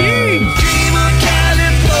 Sim.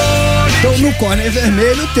 Então no corner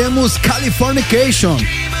vermelho temos Californication,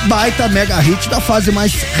 baita mega hit da fase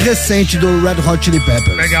mais recente do Red Hot Chili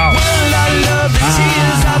Peppers. Legal.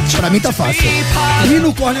 Pra mim tá fácil. E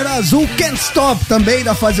no corner azul, Can't Stop, também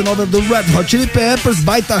da fase nova do Red Hot Chili Peppers,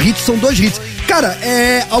 baita hit, são 2 hits. Cara,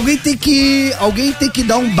 alguém tem que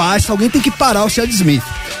dar um basta, alguém tem que parar o Chad Smith.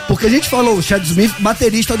 Porque a gente falou, o Chad Smith,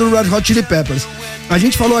 baterista do Red Hot Chili Peppers. A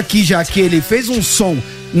gente falou aqui já que ele fez um som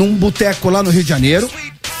num boteco lá no Rio de Janeiro.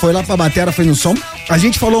 Foi lá pra batera, fez um som. A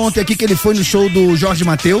gente falou ontem aqui que ele foi no show do Jorge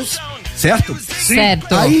Mateus, certo? Sim.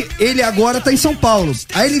 Certo. Aí ele agora tá em São Paulo.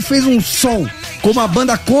 Aí ele fez um som com uma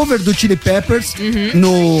banda cover do Chili Peppers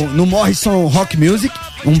no Morrison Rock Music,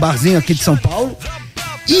 um barzinho aqui de São Paulo.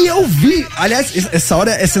 E eu vi, aliás, essa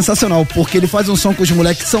hora é sensacional, porque ele faz um som com os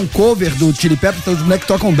moleques que são cover do Chili Peppers, então os moleques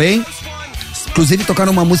tocam bem. Inclusive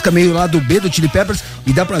tocaram uma música meio lá do B do Chili Peppers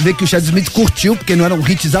e dá pra ver que o Chad Smith curtiu, porque não era um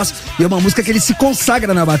hitzaço, e é uma música que ele se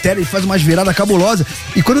consagra na bateria, ele faz umas viradas cabulosas,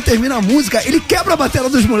 e quando termina a música, ele quebra a bateria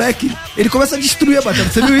dos moleques, ele começa a destruir a bateria,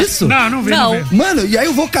 você viu isso? Não vi. Mano, e aí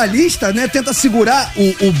o vocalista, né, tenta segurar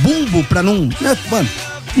o bumbo pra não, né, mano,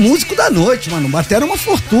 músico da noite, mano, bateria é uma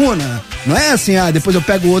fortuna, não é assim, depois eu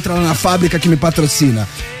pego outra lá na fábrica que me patrocina.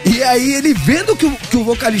 E aí ele vendo que o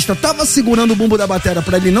vocalista tava segurando o bumbo da bateria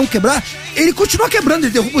pra ele não quebrar, ele continua quebrando,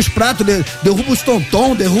 ele derruba os pratos, derruba os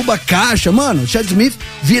tonton, derruba a caixa, mano, Chad Smith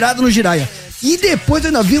virado no giraia. E depois eu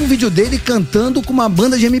ainda vi um vídeo dele cantando com uma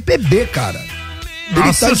banda de MPB, cara.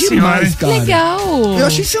 Nossa ele tá demais, cara. Legal. Eu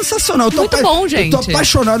achei sensacional. Muito bom, gente. Eu tô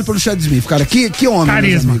apaixonado pelo Chad Smith, cara. Que homem,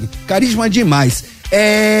 carisma. Meus amigos. Carisma demais.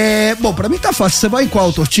 Bom, pra mim tá fácil. Você vai em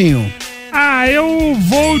qual, Tortinho? Eu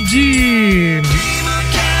vou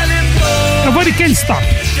de Can't Stop.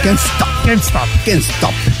 Can't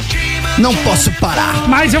Stop. Não posso parar.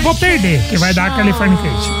 Mas eu vou perder, que vai dar a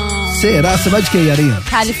Californication. Será? Você vai de quem, Arinha?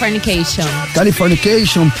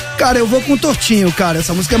 Californication. Cara, eu vou com o Tortinho, cara.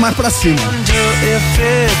 Essa música é mais pra cima.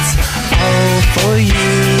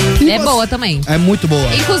 É boa também. É muito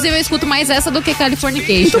boa. Inclusive, eu escuto mais essa do que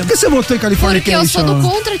Californication. Então por que você votou em Californication? Porque eu sou do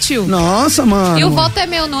contra, tio. Nossa, mano. E o voto é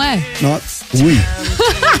meu, não é? Nossa. Ui.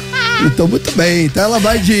 Então, muito bem. Então ela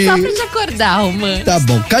vai de... Só pra te acordar, mano. Tá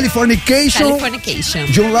bom. Californication.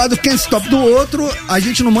 De um lado, Can't Stop do outro. A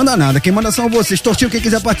gente não manda nada. Quem manda são vocês. Tortinho, quem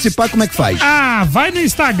quiser participar, como é que faz? Vai no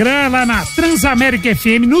Instagram, lá na Transamérica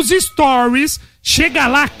FM, nos stories. Chega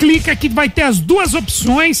lá, clica que vai ter as 2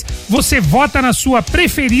 opções. Você vota na sua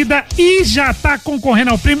preferida e já tá concorrendo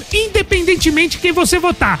ao prêmio, independentemente de quem você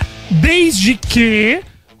votar. Desde que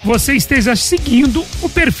você esteja seguindo o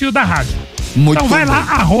perfil da rádio. Então vai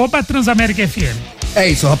lá, @Transamérica FM. É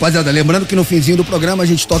isso, rapaziada. Lembrando que no finzinho do programa a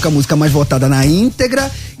gente toca a música mais votada na íntegra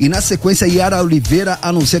e na sequência Yara Oliveira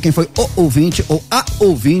anuncia quem foi o ouvinte ou a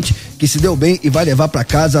ouvinte que se deu bem e vai levar pra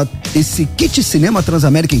casa esse kit Cinema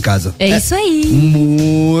Transamérica em casa. É isso aí.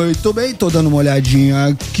 Muito bem, tô dando uma olhadinha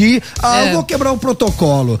aqui. Eu vou quebrar um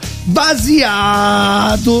protocolo.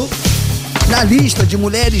 Baseado na lista de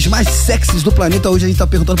mulheres mais sexys do planeta, hoje a gente tá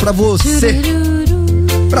perguntando pra você.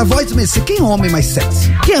 Pra voz Messi, quem é o homem mais sexy?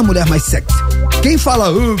 Quem é a mulher mais sexy? Quem fala,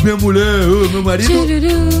 minha mulher, meu marido,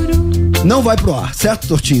 não vai pro ar, certo,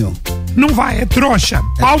 Tortinho? Não vai, é trouxa.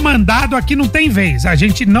 Pau mandado aqui não tem vez. A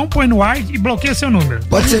gente não põe no ar e bloqueia seu número.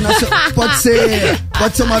 Pode ser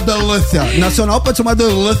uma delícia nacional, pode ser uma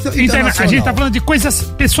delícia internacional. A gente tá falando de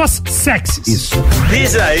pessoas sexys. Isso.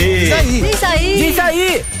 Diz aí.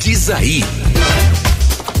 Diz aí.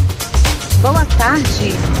 Boa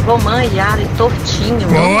tarde, Romã, Yara e Tortinho.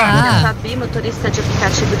 Boa. Eu Fabi, motorista de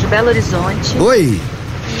aplicativo de Belo Horizonte. Oi.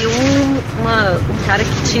 E um cara que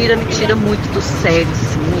me tira muito do sério,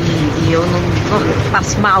 assim, e eu não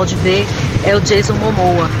passo mal de ver, é o Jason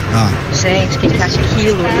Momoa. Gente, quem acha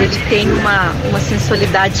aquilo? Ele tem uma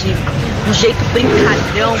sensualidade, um jeito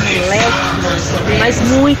brincalhão, moleque, mas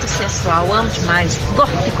muito sensual, amo demais.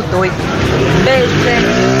 Fico doido. Beijo, velho.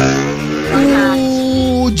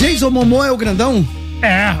 O Jason Momoa é o grandão?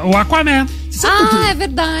 É, o Aquaman. É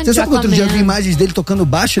verdade. Você sabe que outro dia eu vi imagens dele tocando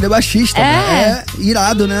baixo, ele é baixista, né? É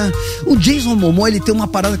irado, né? O Jason Momoa, ele tem uma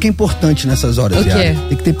parada que é importante nessas horas. O quê?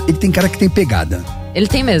 Ele tem cara que tem pegada. Ele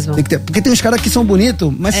tem mesmo. Porque tem uns caras que são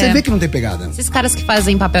bonitos, mas você vê que não tem pegada. Esses caras que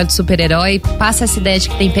fazem papel de super-herói, passa essa ideia de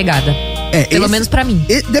que tem pegada. Pelo menos pra mim.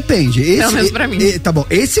 Depende. Pelo menos pra mim. Tá bom,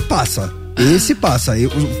 esse passa.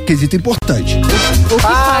 Um quesito importante.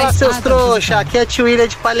 Fala, seus trouxa, aqui é a Tio William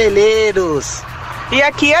de Palheleiros. E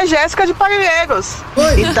aqui é a Jéssica de Palheiros.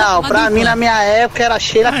 Então, pra mim, na minha época, era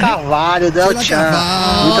Sheila Carvalho, Del Chan.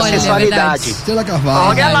 Muita sensualidade. Sheila Carvalho.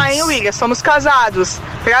 Olha lá, hein, William, somos casados.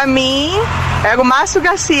 Pra mim, era o Márcio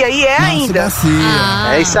Garcia, e é ainda.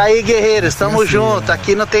 É isso aí, guerreiros, tamo junto.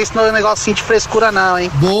 Aqui não tem esse negocinho de frescura não, hein.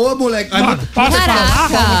 Boa, moleque. Posso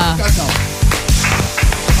falar?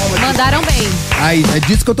 Mandaram bem. Aí, é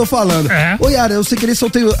disso que eu tô falando. Ô, Yara, eu sei que ele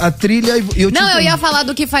soltei a trilha e eu Não, eu ia falar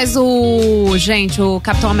do que faz o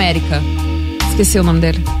Capitão América. Esqueci o nome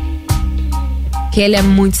dele. Que ele é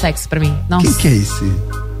muito sexy pra mim. Nossa. Quem que é esse?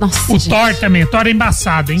 Nossa, o Thor também. O Thor é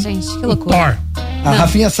embaçado, hein? Gente, que loucura. O Thor. A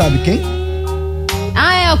Rafinha sabe quem?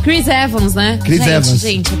 É o Chris Evans, né? Chris Evans.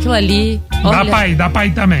 Gente, aquilo ali... Dá pra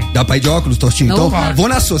ir também. Dá pra ir de óculos, Tortinho? Então, vou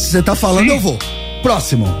na sua. Se você tá falando, eu vou.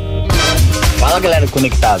 Próximo. Fala, galera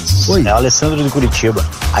Conectados. Oi. É o Alessandro de Curitiba.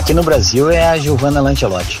 Aqui no Brasil é a Giovanna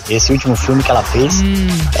Lancelotti. Esse último filme que ela fez,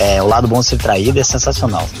 O Lado Bom de Ser Traído, é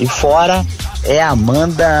sensacional. E fora é a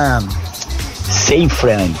Amanda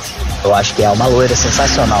Seyfried. Eu acho que é uma loira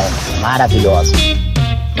sensacional, maravilhosa.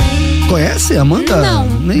 Conhece a Amanda? Não.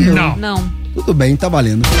 Nem eu. Não. Tudo bem, tá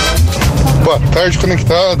valendo. Boa tarde,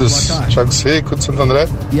 Conectados. Thiago Seco, de Santo André.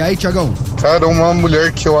 E aí, Thiagão? Cara, uma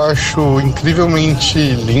mulher que eu acho incrivelmente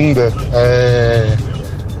linda,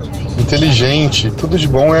 inteligente, tudo de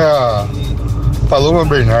bom é a Paloma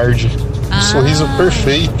Bernardi. Um sorriso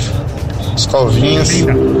perfeito, escovinhas.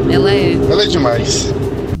 Ela é demais.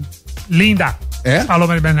 Linda.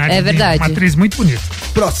 Paloma Bernardi. É verdade. Uma atriz muito bonita.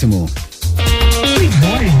 Próximo.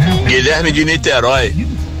 Guilherme de Niterói.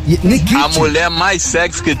 A mulher mais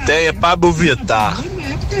sexy que tem é Pablo Vittar.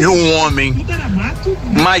 E um homem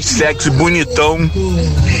mais sexy, bonitão,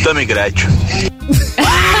 Tammy Gretchen.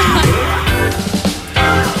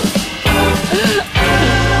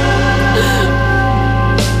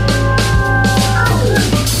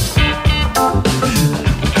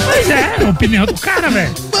 Mas é a opinião do cara,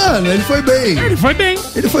 velho. Mano, ele foi bem. Ele foi bem.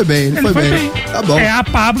 Ele foi bem. Tá bom. É a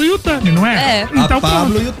Pablo e o Tami, não é? Então, a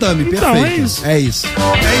Pablo e o Tami, perfeito. Então é isso. É isso.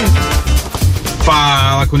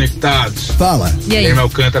 Fala, Conectados. Fala. E aí? Lema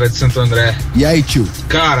Alcântara de Santo André. E aí, tio?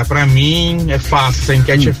 Cara, pra mim é fácil, essa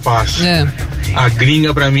enquete é fácil. A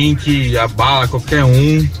gringa pra mim que abala qualquer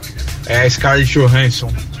um é a Scarlett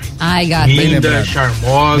Johansson. Ai, gato. Linda,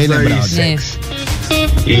 charmosa e sexy.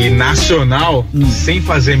 E nacional, sem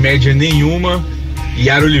fazer média nenhuma,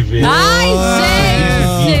 Yara Oliveira. Ai,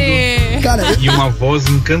 gente! Cara, e uma voz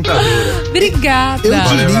encantadora. Obrigada. Eu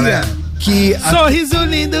diria que... Sorriso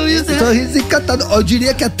lindo. Sorriso encantado. Eu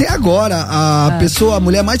diria que até agora a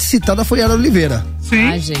mulher mais citada foi Yara Oliveira. Sim.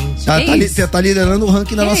 Ai, gente. Tá liderando o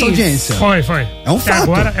ranking da nossa audiência. Foi. É um fato.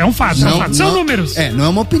 Agora é um fato. São números. Não é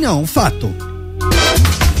uma opinião, é um fato.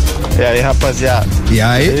 E aí, rapaziada? E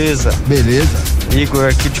aí? Beleza. Igor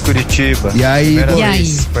aqui de Curitiba. E aí, Primeira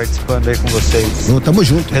vez participando aí com vocês. Tamo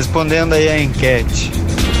junto. Respondendo aí a enquete.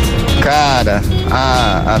 Cara,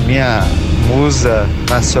 a minha musa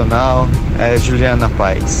nacional é Juliana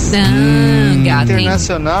Paes. Gata,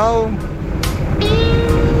 internacional...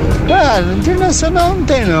 Cara, internacional não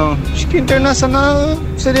tem não. Acho que internacional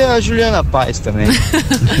seria a Juliana Paes também.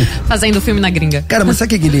 Fazendo filme na gringa. Cara, mas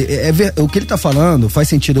sabe o que ele... o que ele tá falando faz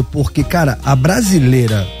sentido porque, cara, a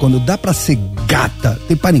brasileira, quando dá pra ser gata,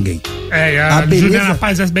 tem pra ninguém. A Juliana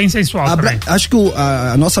Paes é bem sensual também. Acho que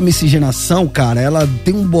a nossa miscigenação, cara, ela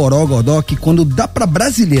tem um borogodó que quando dá pra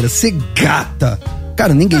brasileira ser gata,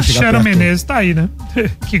 cara, ninguém chega perto. Sharon Menezes tá aí, né?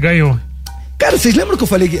 Que ganhou. Cara, vocês lembram que eu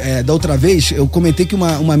falei da outra vez? Eu comentei que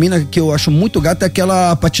uma mina que eu acho muito gata é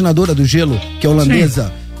aquela patinadora do gelo, que é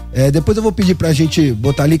holandesa. Depois eu vou pedir pra gente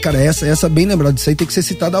botar ali, cara, essa bem lembrada disso aí tem que ser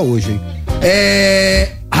citada hoje, hein?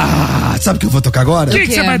 Sabe o que eu vou tocar agora? O que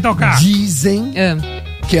você vai tocar? Dizem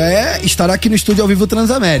que estará aqui no estúdio ao vivo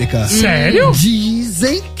Transamérica. Sério?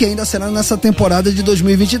 Dizem que ainda será nessa temporada de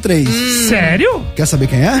 2023. Sério? Quer saber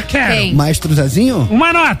quem é? Quero. Maestro Zezinho?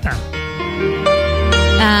 Uma nota.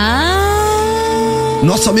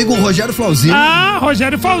 Nosso amigo Rogério Flauzino. Ah,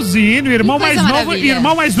 Rogério Flauzino, irmão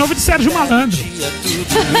mais novo de Sérgio Malandro.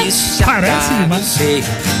 Parece demais.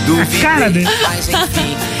 A cara dele.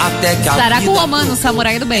 Estará com o Romano, o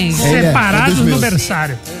samurai do bem. Separados no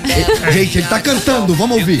berçário. Gente, ele tá cantando,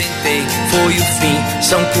 vamos ouvir. Foi o fim,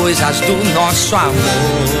 são coisas do nosso amor.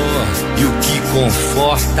 E o que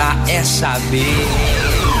conforta é saber.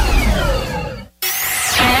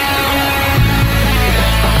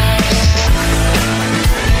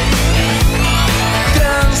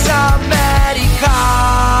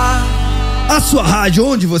 A sua rádio,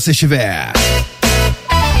 onde você estiver.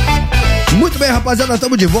 Muito bem, rapaziada,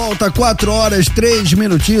 estamos de volta, 4 horas, 3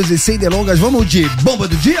 minutinhos e sem delongas, vamos de bomba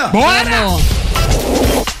do dia? Bora!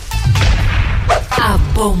 A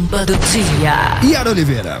bomba do dia. Yara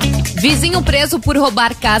Oliveira. Vizinho preso por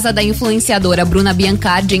roubar casa da influenciadora Bruna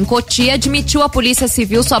Biancardi em Cotia admitiu à Polícia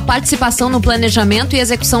Civil sua participação no planejamento e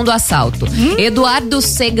execução do assalto. Eduardo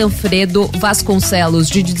Seganfredo Vasconcelos,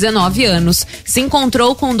 de 19 anos, se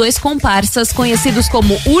encontrou com 2 comparsas conhecidos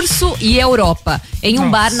como Urso e Europa em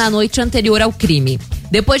um bar na noite anterior ao crime.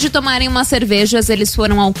 Depois de tomarem umas cervejas, eles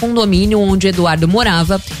foram ao condomínio onde Eduardo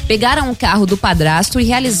morava, pegaram o carro do padrasto e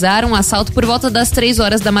realizaram o assalto por volta das 3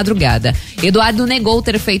 horas da madrugada. Eduardo negou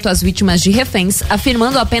ter feito as vítimas de reféns,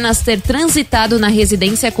 afirmando apenas ter transitado na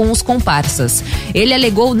residência com os comparsas. Ele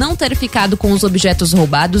alegou não ter ficado com os objetos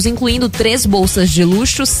roubados, incluindo 3 bolsas de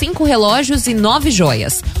luxo, 5 relógios e 9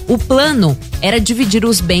 joias. O plano era dividir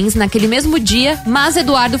os bens naquele mesmo dia, mas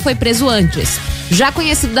Eduardo foi preso antes. Já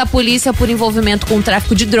conhecido da polícia por envolvimento com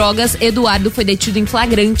tráfico de drogas, Eduardo foi detido em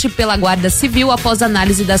flagrante pela Guarda Civil após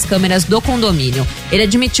análise das câmeras do condomínio. Ele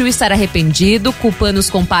admitiu estar arrependido, culpando os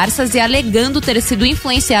comparsas e alegando ter sido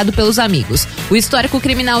influenciado pelos amigos. O histórico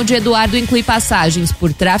criminal de Eduardo inclui passagens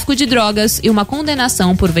por tráfico de drogas e uma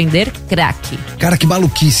condenação por vender crack. Cara, que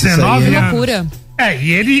maluquice isso aí. Que loucura.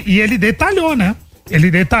 E ele detalhou, né?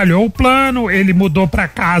 Ele detalhou o plano, ele mudou pra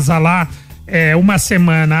casa lá uma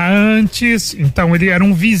semana antes, então ele era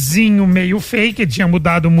um vizinho meio fake, ele tinha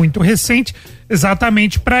mudado muito recente,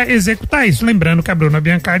 exatamente para executar isso. Lembrando que a Bruna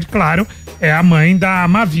Biancardi, claro, é a mãe da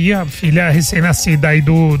Mavia, filha recém-nascida aí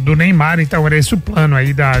do Neymar, então era esse o plano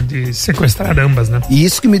aí de sequestrar ambas, né? E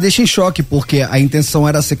isso que me deixa em choque, porque a intenção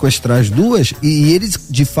era sequestrar as duas e eles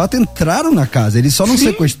de fato entraram na casa, eles só não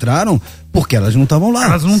sequestraram porque elas não estavam lá.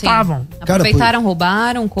 Elas não estavam. Aproveitaram,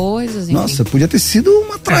 roubaram coisas. Enfim. Nossa, podia ter sido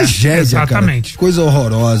uma tragédia, exatamente. Cara. Coisa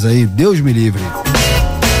horrorosa aí, Deus me livre.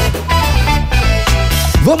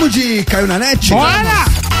 Vamos de Caiu na Net? Bora!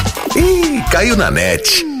 Ih, caiu na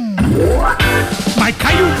net. Mas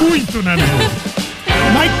caiu muito na net.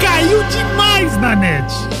 Mas caiu demais na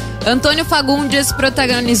net. Antônio Fagundes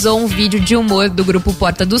protagonizou um vídeo de humor do grupo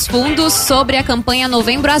Porta dos Fundos sobre a campanha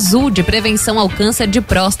Novembro Azul de prevenção ao câncer de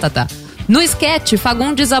próstata. No esquete,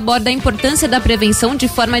 Fagundes aborda a importância da prevenção de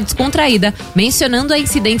forma descontraída, mencionando a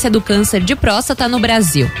incidência do câncer de próstata no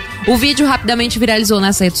Brasil. O vídeo rapidamente viralizou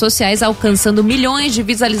nas redes sociais, alcançando milhões de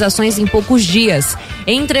visualizações em poucos dias.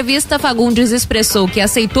 Em entrevista, Fagundes expressou que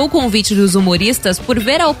aceitou o convite dos humoristas por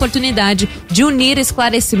ver a oportunidade de unir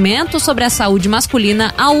esclarecimento sobre a saúde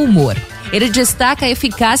masculina ao humor. Ele destaca a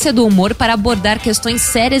eficácia do humor para abordar questões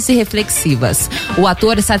sérias e reflexivas. O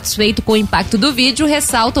ator, satisfeito com o impacto do vídeo,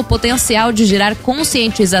 ressalta o potencial de gerar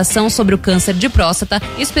conscientização sobre o câncer de próstata,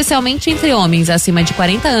 especialmente entre homens acima de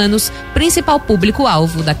 40 anos, principal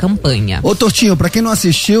público-alvo da campanha. Ô, Tortinho, pra quem não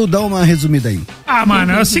assistiu, dá uma resumida aí.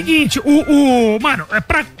 Mano, é o seguinte, mano,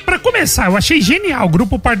 pra começar, eu achei genial, o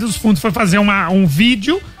Grupo Porta dos Fundos foi fazer um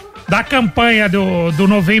vídeo da campanha do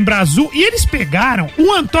Novembro Azul, e eles pegaram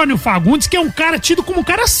o Antônio Fagundes, que é um cara tido como um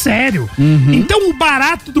cara sério. Então o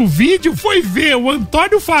barato do vídeo foi ver o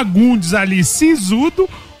Antônio Fagundes ali, sisudo,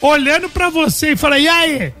 olhando pra você e falar, e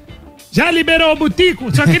aí? Já liberou o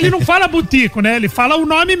butico? Só que ele não fala butico, né? Ele fala o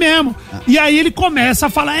nome mesmo. E aí ele começa a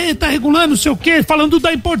falar, tá regulando, não sei o quê, falando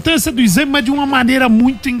da importância do exame, mas de uma maneira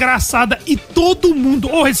muito engraçada. E todo mundo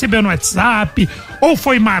ou recebeu no WhatsApp, ou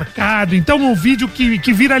foi marcado. Então é um vídeo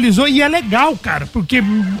que viralizou e é legal, cara, porque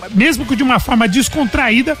mesmo que de uma forma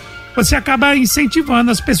descontraída, você acaba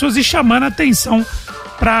incentivando as pessoas e chamando a atenção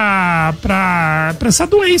pra essa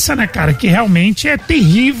doença, né, cara? Que realmente é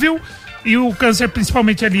terrível. E o câncer,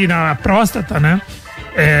 principalmente ali na próstata, né?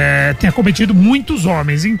 Tem acometido muitos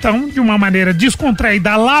homens. Então, de uma maneira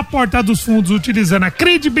descontraída, lá a Porta dos Fundos, utilizando a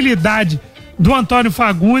credibilidade do Antônio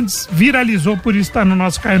Fagundes, viralizou, por isso tá no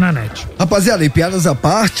nosso Caiu na Net. Rapaziada, e piadas à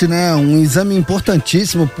parte, né? Um exame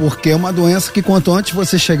importantíssimo, porque é uma doença que quanto antes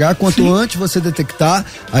você chegar, quanto antes você detectar,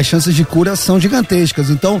 as chances de cura são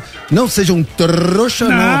gigantescas. Então, não seja um trouxa,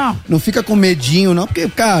 não fica com medinho, não, porque,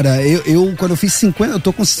 cara, eu quando eu fiz 50, eu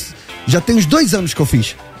tô com Já tem uns 2 anos que eu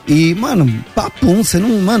fiz. E, mano, papum, você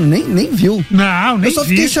não, mano, nem viu. Não, nem vi. Eu só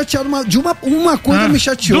fiquei chateado de uma coisa me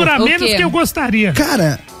chateou. Dura menos que eu gostaria.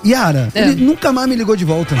 Cara, Yara, ele nunca mais me ligou de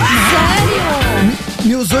volta. Né? Sério?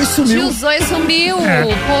 Me usou e sumiu. Me usou e sumiu,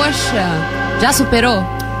 poxa. Já superou?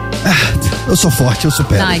 Eu sou forte, eu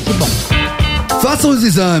supero. Ai, que bom. Façam os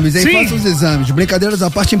exames, hein? Façam os exames. Brincadeiras à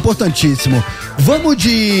parte, importantíssimo. Vamos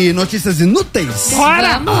de notícias inúteis?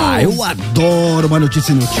 Bora! Eu adoro uma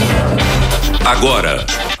notícia inútil. Agora,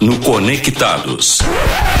 no Conectados.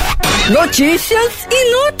 Notícias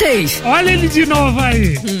inúteis. Olha ele de novo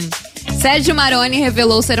aí. Sérgio Maroni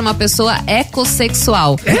revelou ser uma pessoa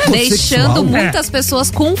ecossexual, deixando muitas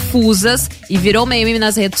pessoas confusas e virou meme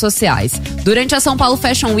nas redes sociais. Durante a São Paulo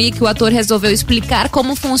Fashion Week, o ator resolveu explicar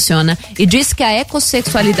como funciona e disse que a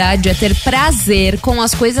ecossexualidade é ter prazer com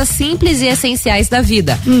as coisas simples e essenciais da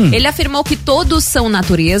vida. Ele afirmou que todos são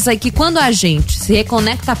natureza e que quando a gente se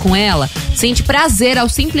reconecta com ela, sente prazer ao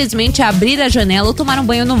simplesmente abrir a janela ou tomar um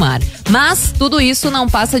banho no mar. Mas tudo isso não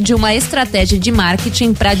passa de uma estratégia de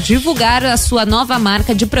marketing para divulgar a sua nova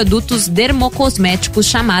marca de produtos dermocosméticos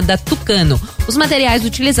chamada Tucano. Os materiais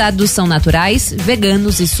utilizados são naturais,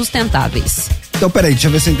 veganos e sustentáveis. Então, peraí, deixa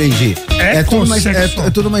eu ver se eu entendi. É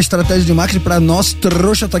tudo uma estratégia de marketing pra nós,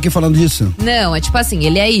 trouxa, tá aqui falando disso? Não, é tipo assim,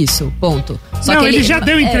 ele é isso, ponto. Só que ele já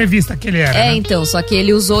deu entrevista que ele era. Né? Então, só que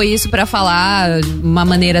ele usou isso pra falar de uma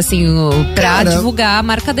maneira assim, pra divulgar a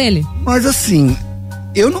marca dele. Mas assim,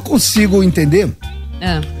 eu não consigo entender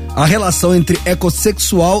a relação entre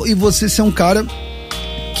ecossexual e você ser um cara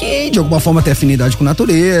que de alguma forma tem afinidade com a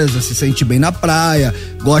natureza, se sente bem na praia,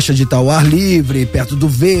 gosta de estar ao ar livre, perto do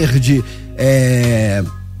verde.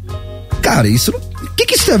 Cara, isso. O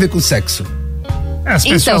que isso tem a ver com sexo? As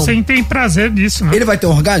pessoas sentem prazer nisso, né? Ele vai ter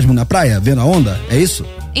um orgasmo na praia, vendo a onda? É isso?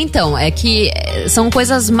 Então, é que são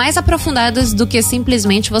coisas mais aprofundadas do que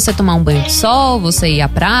simplesmente você tomar um banho de sol, você ir à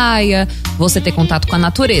praia, você ter contato com a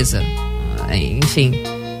natureza. Enfim.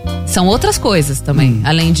 São outras coisas também,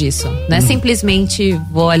 além disso. Não é simplesmente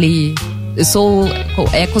vou ali. Eu sou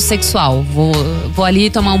ecossexual, vou ali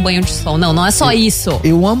tomar um banho de sol. Não é só isso.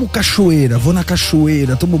 Eu amo cachoeira, vou na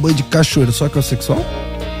cachoeira, tomo banho de cachoeira, só ecossexual?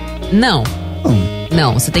 Não,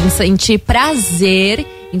 você tem que sentir prazer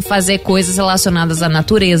em fazer coisas relacionadas à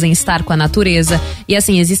natureza, em estar com a natureza. E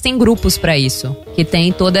assim, existem grupos pra isso, que tem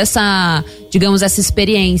toda essa, digamos, essa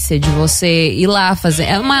experiência de você ir lá fazer.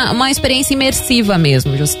 É uma experiência imersiva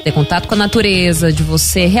mesmo, de você ter contato com a natureza, de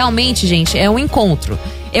você realmente, gente, é um encontro.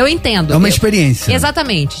 Eu entendo. É uma experiência.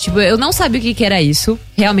 Exatamente. Tipo, eu não sabia o que era isso.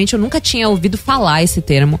 Realmente, eu nunca tinha ouvido falar esse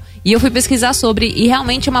termo. E eu fui pesquisar sobre, e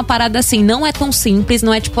realmente é uma parada assim, não é tão simples,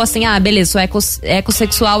 não é tipo assim, beleza, sou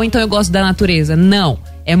ecossexual, então eu gosto da natureza. Não.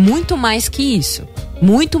 É muito mais que isso.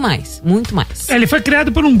 Muito mais. Ele foi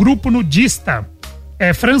criado por um grupo nudista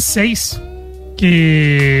francês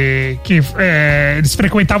que eles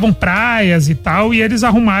frequentavam praias e tal, e eles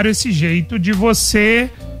arrumaram esse jeito de você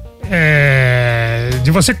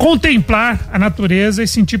contemplar a natureza e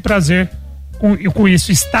sentir prazer com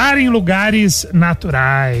isso, estar em lugares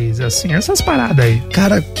naturais, assim, essas paradas aí.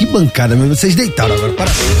 Cara, que bancada, meu, vocês deitaram agora,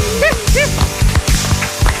 parabéns.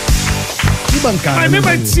 Que bancada. Mas mesmo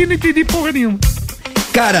assim não entendi porra nenhuma.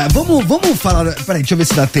 Cara, vamos falar, peraí, deixa eu ver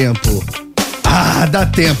se dá tempo. Dá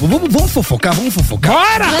tempo. Vamos fofocar.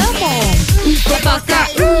 Bora! Vamos! Fofoca!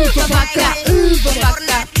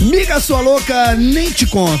 Miga sua louca, nem te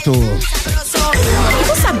conto.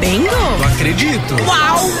 Ficou sabendo? Não acredito.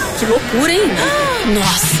 Uau! Que loucura, hein?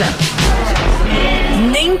 Nossa!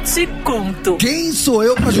 Nem te conto. Quem sou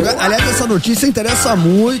eu pra julgar? Aliás, essa notícia interessa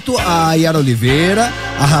muito a Yara Oliveira,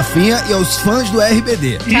 a Rafinha e aos fãs do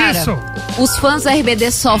RBD. Cara, os fãs do RBD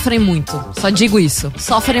sofrem muito. Só digo isso.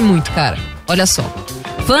 Sofrem muito, cara. Olha só.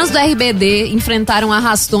 Fãs do RBD enfrentaram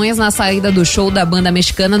arrastões na saída do show da banda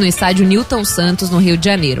mexicana no estádio Newton Santos, no Rio de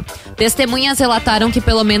Janeiro. Testemunhas relataram que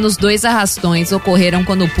pelo menos 2 arrastões ocorreram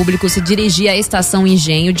quando o público se dirigia à estação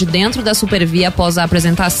Engenho de dentro da Supervia após a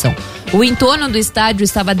apresentação. O entorno do estádio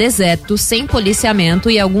estava deserto, sem policiamento,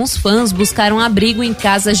 e alguns fãs buscaram abrigo em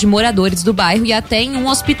casas de moradores do bairro e até em um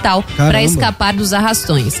hospital para escapar dos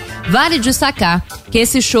arrastões. Vale destacar que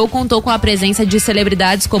esse show contou com a presença de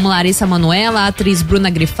celebridades como Larissa Manoela, a atriz Bruna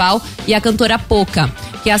Grifal e a cantora Poca,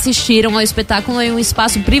 que assistiram ao espetáculo em um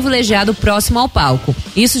espaço privilegiado próximo ao palco.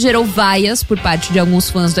 Isso gerou vaias por parte de alguns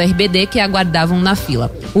fãs do RBD que aguardavam na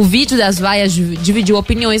fila. O vídeo das vaias dividiu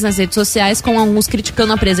opiniões nas redes sociais, com alguns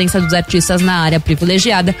criticando a presença dos artistas na área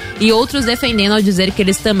privilegiada e outros defendendo ao dizer que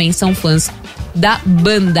eles também são fãs da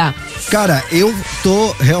banda. Cara, eu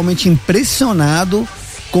tô realmente impressionado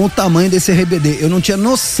com o tamanho desse RBD. Eu não tinha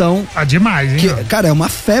noção. Demais, hein? Cara, é uma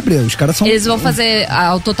febre. Os caras são... Eles vão fazer,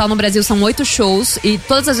 ao total no Brasil são 8 shows e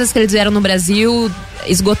todas as vezes que eles vieram no Brasil,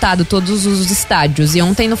 esgotado todos os estádios. E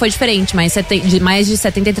ontem não foi diferente, mas mais de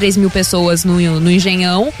 73 mil pessoas no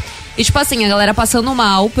Engenhão. E tipo assim, a galera passando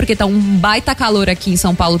mal, porque tá um baita calor aqui em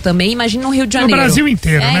São Paulo também. Imagina no Rio de Janeiro. No Brasil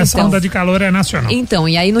inteiro, né? Essa onda de calor é nacional. Então,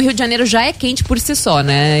 e aí no Rio de Janeiro já é quente por si só,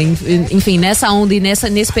 né? Enfim, nessa onda e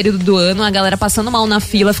nesse período do ano, a galera passando mal na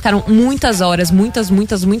fila, ficaram muitas horas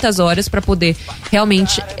pra poder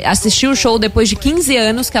realmente assistir o show depois de 15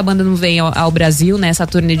 anos que a banda não vem ao Brasil, né? Essa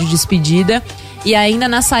turnê de despedida. E ainda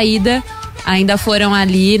na saída, ainda foram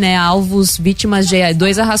ali, né, alvos, vítimas de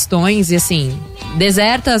 2 arrastões e assim,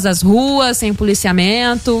 desertas as ruas, sem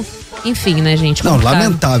policiamento, enfim, né, gente? Não,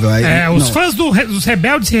 lamentável. Os fãs dos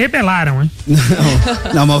rebeldes se rebelaram, hein?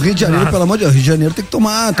 Não, mas o Rio de Janeiro, pelo amor de Deus, o Rio de Janeiro tem que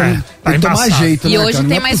tomar, tem que tomar jeito, e né, hoje cara?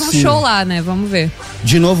 tem mais um show lá, né? Vamos ver.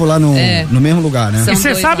 De novo lá no mesmo lugar, né? E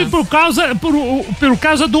você sabe, por causa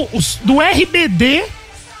do RBD,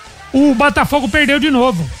 o Botafogo perdeu de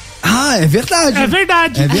novo. Ah, é verdade. É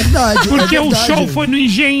verdade. É verdade. Porque o show foi no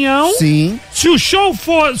Engenhão. Sim. Se o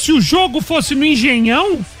jogo fosse no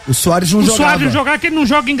Engenhão, o Soares não jogava. O Soares jogar, que ele não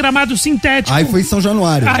joga em gramado sintético. Aí foi em São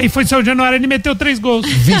Januário. Ele meteu 3 gols.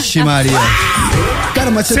 Vixe Maria.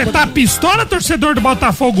 Cara, mas você tá pistola, torcedor do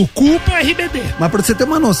Botafogo, culpa RBD. Mas pra você ter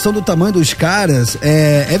uma noção do tamanho dos caras,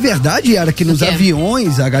 é verdade, Yara, que nos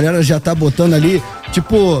aviões a galera já tá botando ali,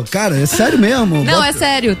 tipo, cara, é sério mesmo? Não, é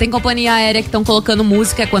sério, tem companhia aérea que estão colocando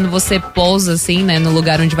música quando você pousa, assim, né, no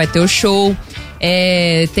lugar onde vai ter o show.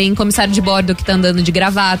 Tem comissário de bordo que tá andando de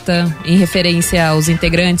gravata, em referência aos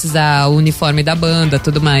integrantes, ao uniforme da banda,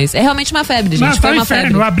 tudo mais. É realmente uma febre, gente. Foi uma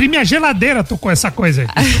febre. Eu abri minha geladeira, tocou essa coisa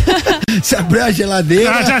aí. Você abriu a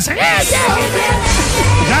geladeira? Já saiu.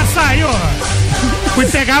 Fui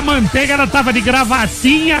pegar a manteiga, ela tava de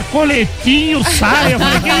gravatinha, coletinho, saia. Eu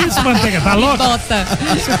falei, que é isso, manteiga? Tá louca?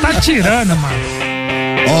 Você tá tirando, mano.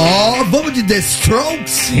 Vamos de The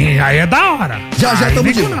Strokes? Sim, aí é da hora. Já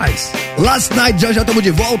estamos de volta. Last Night, já estamos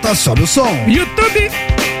de volta. Sobe o som. YouTube.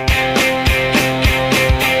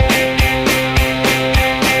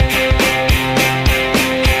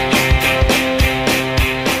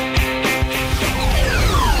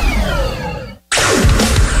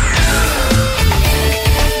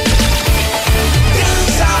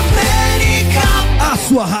 A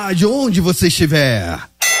sua rádio, onde você estiver.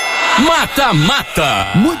 Mata-Mata.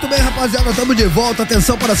 Muito bem, rapaziada, estamos de volta.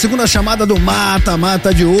 Atenção para a segunda chamada do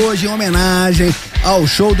Mata-Mata de hoje, em homenagem ao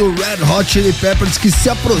show do Red Hot Chili Peppers que se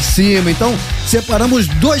aproxima. Então, separamos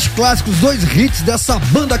 2 clássicos, 2 hits dessa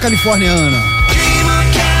banda californiana.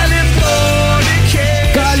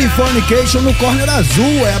 Californication no corner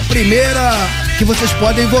azul, é a primeira que vocês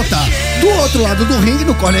podem votar. Do outro lado do ringue,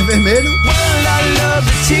 no corner vermelho,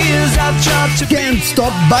 Can't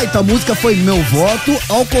Stop, baita música, foi meu voto.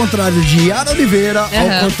 Ao contrário de Yara Oliveira,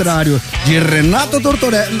 ao contrário de Renato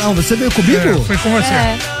Tortorelli. Não, você veio comigo? Foi com você.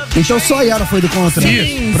 Então só a Yara foi do contra.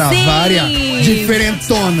 Sim, pra várias,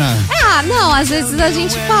 diferentona. Não, às vezes a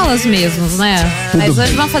gente fala os mesmos, né? Mas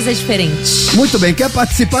hoje vamos fazer diferente. Muito bem, quer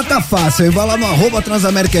participar? Tá fácil. Vai lá no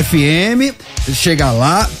 @Transamérica FM, chega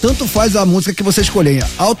lá, tanto faz a música que você escolher.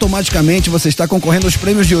 Automaticamente você está concorrendo aos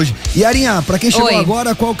prêmios de hoje. E Arinha, pra quem chegou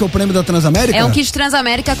agora, qual que é o prêmio da Transamérica? É um kit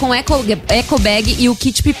Transamérica com eco bag e o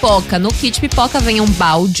kit pipoca. No kit pipoca vem um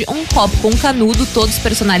balde, um copo com canudo, todos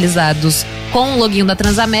personalizados com o loginho da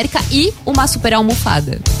Transamérica e uma super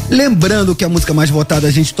almofada. Lembrando que a música mais votada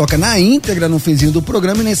a gente toca na íntegra no finzinho do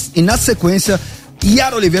programa e na sequência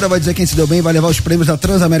Yara Oliveira vai dizer quem se deu bem e vai levar os prêmios da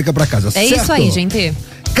Transamérica pra casa, certo? É isso aí, gente.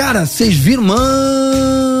 Cara, vocês viram,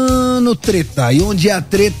 mano, treta. E onde é a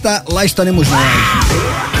treta, lá estaremos nós.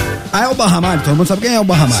 A Elba Ramalho, todo mundo sabe quem é a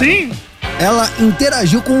Elba Ramalho? Sim. Ela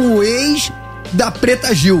interagiu com o ex da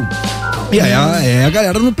Preta Gil. E aí a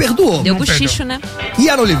galera não perdoou. Deu bochicho, né?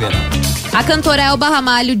 Yara Oliveira. A cantora Elba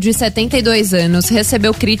Ramalho, de 72 anos,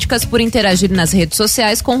 recebeu críticas por interagir nas redes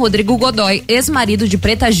sociais com Rodrigo Godoy, ex-marido de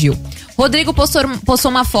Preta Gil. Rodrigo postou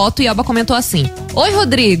uma foto e Elba comentou assim: "Oi,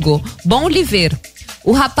 Rodrigo, bom lhe ver."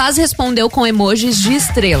 O rapaz respondeu com emojis de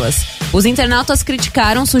estrelas. Os internautas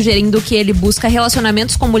criticaram, sugerindo que ele busca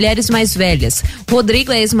relacionamentos com mulheres mais velhas.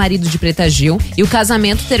 Rodrigo é ex-marido de Preta Gil e o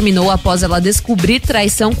casamento terminou após ela descobrir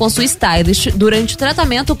traição com sua stylist durante o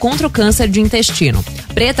tratamento contra o câncer de intestino.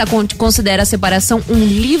 Preta considera a separação um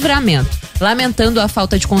livramento, lamentando a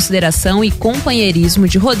falta de consideração e companheirismo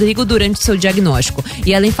de Rodrigo durante seu diagnóstico.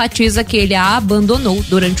 E ela enfatiza que ele a abandonou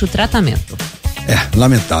durante o tratamento.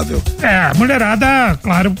 Lamentável. A mulherada,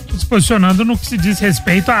 claro, se posicionando no que se diz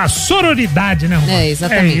respeito à sororidade, né, Romano?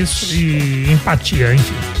 Exatamente. É isso, e empatia,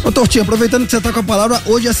 enfim. Ô, Tortinho, aproveitando que você tá com a palavra,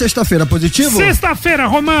 hoje é sexta-feira, positivo? Sexta-feira,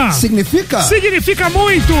 Romano. Significa? Significa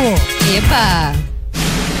muito. Epa!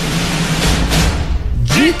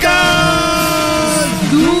 Dicas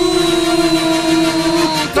do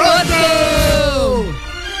Toto!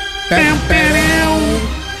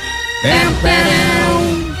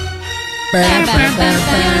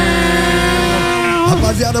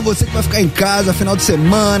 Rapaziada, você que vai ficar em casa, final de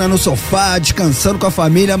semana, no sofá, descansando com a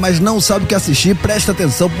família, mas não sabe o que assistir, presta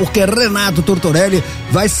atenção, porque Renato Tortorelli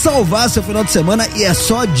vai salvar seu final de semana e é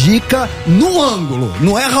só dica no ângulo,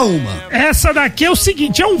 não erra uma. Essa daqui é o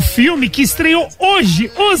seguinte, é um filme que estreou hoje,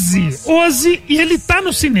 e ele tá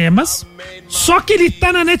nos cinemas, só que ele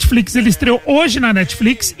tá na Netflix, ele estreou hoje na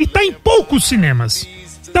Netflix e tá em poucos cinemas.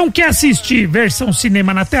 Então, quer assistir versão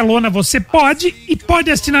cinema na telona, você pode e pode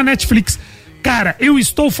assistir na Netflix. Cara, eu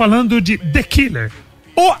estou falando de The Killer,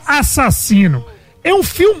 O Assassino. É um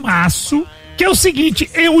filmaço que é o seguinte,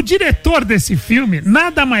 o diretor desse filme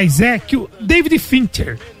nada mais é que o David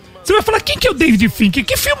Fincher. Você vai falar, quem que é o David Fincher?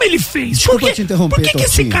 Que filme ele fez? Desculpa te interromper, por que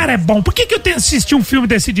esse cara é bom? Por que eu tenho que assistir um filme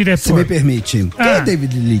desse diretor? Se me permite. Quem é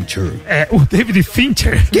David Fincher? O David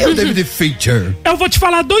Fincher. Quem é o David Fincher? Eu vou te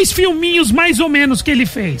falar 2 filminhos mais ou menos que ele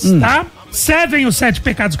fez, tá? Seven, os 7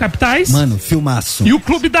 Pecados Capitais. Mano, filmaço. E o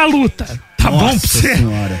Clube da Luta. Tá Nossa bom pra você?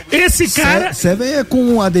 Senhora. Esse cara... Seven é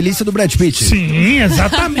com a delícia do Brad Pitt. Sim,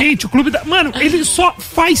 exatamente. O Clube da... Mano, ele só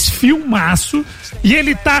faz filmaço e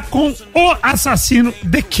ele tá com O Assassino,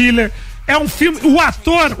 The Killer. É um filme... O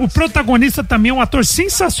ator, o protagonista também é um ator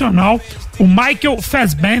sensacional. O Michael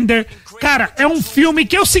Fassbender. Cara, é um filme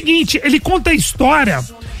que é o seguinte, ele conta a história...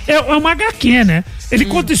 É uma HQ, né? Ele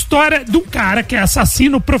conta a história de um cara que é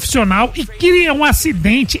assassino profissional e cria um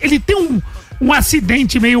acidente. Ele tem um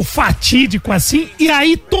acidente meio fatídico assim, e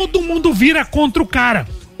aí todo mundo vira contra o cara.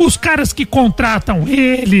 Os caras que contratam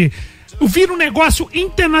ele, vira um negócio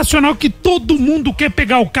internacional que todo mundo quer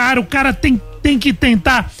pegar o cara tem que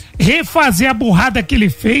tentar refazer a burrada que ele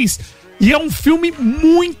fez. E é um filme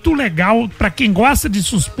muito legal pra quem gosta de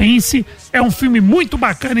suspense, é um filme muito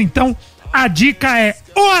bacana, então a dica é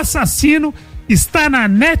O Assassino, está na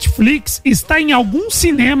Netflix, está em alguns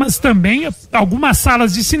cinemas também, algumas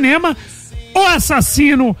salas de cinema. O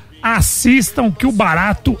Assassino, assistam que o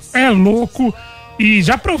barato é louco. E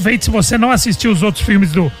já aproveite, se você não assistiu os outros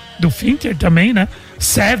filmes do Fincher também, né?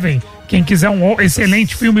 Seven, quem quiser um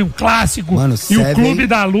excelente filme, um clássico. Mano, e Seven, o Clube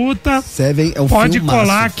da Luta, Seven é um pode filmaço.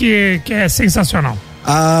 colar que é sensacional.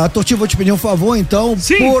 Tortinho, vou te pedir um favor, então.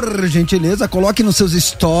 Sim. Por gentileza, coloque nos seus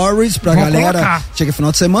stories pra galera. Colocar. Chega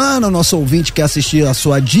final de semana, o nosso ouvinte quer assistir a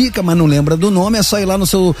sua dica, mas não lembra do nome, é só ir lá no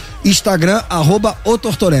seu Instagram,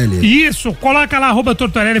 @otortorelli. Isso, coloca lá,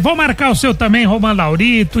 @Tortorelli. Vou marcar o seu também, Romano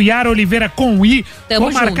Laurito, Yara Oliveira com I. Tamo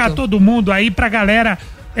Vou marcar junto. todo mundo aí pra galera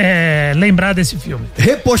lembrar desse filme.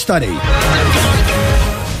 Repostarei.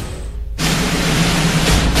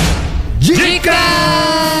 Dicas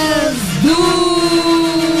do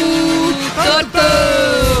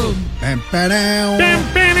Toto!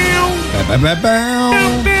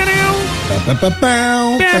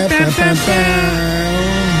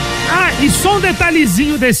 E só um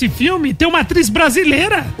detalhezinho desse filme, tem uma atriz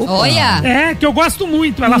brasileira. Olha! Que eu gosto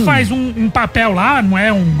muito. Ela faz um papel lá, não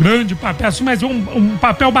é um grande papel assim, mas um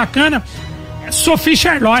papel bacana. Sophie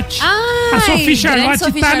Charlotte. A Sophie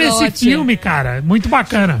Charlotte tá nesse filme, cara. Muito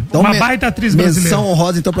bacana. Então, uma baita atriz brasileira. Menção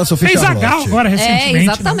honrosa então pra Sophie Charlotte. Fez a Gal agora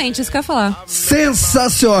recentemente. Exatamente, isso que eu ia falar.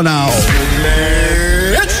 Sensacional!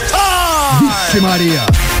 Vixe Maria!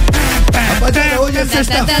 Rapaziada, hoje é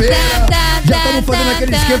sexta-feira, já estamos fazendo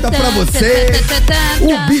aquele esquenta pra você,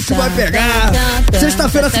 o bicho vai pegar.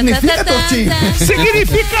 Sexta-feira significa, Tortinho?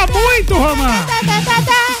 Significa muito, Romano.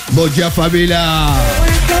 Bom dia, família.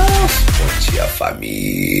 Bom dia,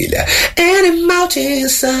 família. And mountain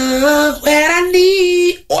sun where I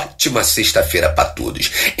need. Ótima sexta-feira pra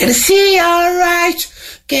todos. And see alright,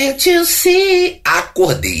 can't you see?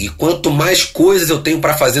 Acordei e quanto mais coisas eu tenho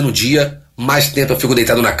pra fazer no dia, mais tempo eu fico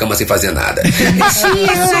deitado na cama sem fazer nada.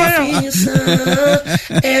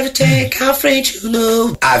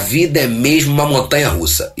 A vida é mesmo uma montanha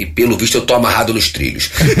russa e pelo visto eu tô amarrado nos trilhos.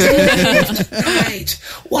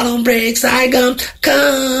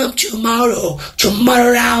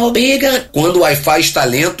 Quando o Wi-Fi está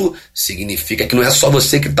lento, significa que não é só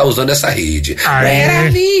você que tá usando essa rede.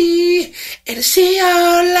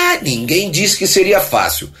 Ninguém disse que seria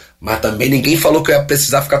fácil, Mas também ninguém falou que eu ia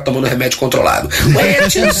precisar ficar tomando remédio controlado.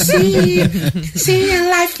 Wait to see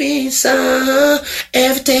life in sun,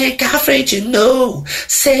 everything I'm afraid to know,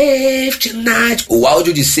 save tonight. O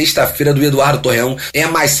áudio de sexta-feira do Eduardo Torreão é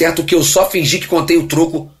mais certo que eu só fingi que contei o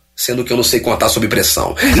troco, sendo que eu não sei contar sob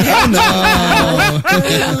pressão.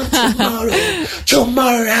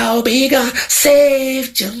 Tomorrow I'll be gone, save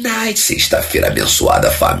tonight. Sexta-feira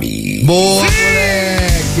abençoada, família. Boa,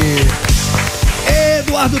 moleque!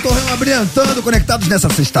 Eduardo Torreão abrilhantando, conectados nessa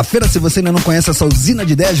sexta-feira. Se você ainda não conhece essa usina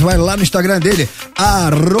de ideias, vai lá no Instagram dele,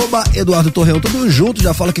 @Eduardo Torreão, tudo junto.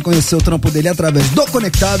 Já fala que conheceu o trampo dele através do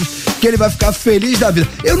Conectados, que ele vai ficar feliz da vida.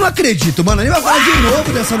 Eu não acredito, mano, ele vai falar de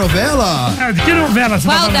novo dessa novela. De que novela?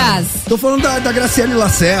 Qual das? Tô falando da Graciele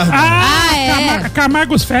Lacerda. É.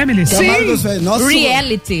 Camargos Family. Camargos Family. Nossa,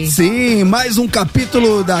 reality. Sim, mais um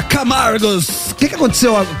capítulo da Camargos. O que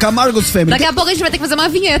aconteceu? Camargos Family. Daqui a pouco a gente vai ter que fazer uma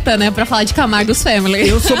vinheta, né, pra falar de Camargos Family.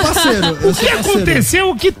 Eu sou parceiro. O que aconteceu?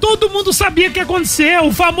 O que todo mundo sabia que aconteceu.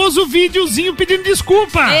 O famoso videozinho pedindo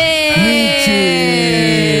desculpa. Mentira.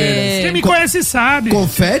 Quem me conhece sabe.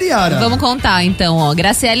 Confere, Yara. Vamos contar, então, ó.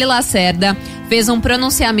 Graciele Lacerda fez um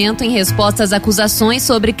pronunciamento em resposta às acusações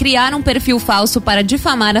sobre criar um perfil falso para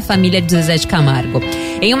difamar a família de Zezé de Camargo.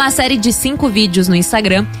 Em uma série de 5 vídeos no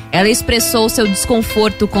Instagram, ela expressou seu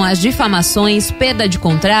desconforto com as difamações, perda de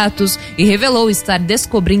contratos e revelou estar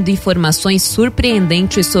descobrindo informações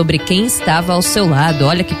surpreendentes sobre quem estava ao seu lado.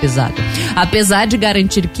 Olha que pesado. Apesar de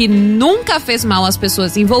garantir que nunca fez mal às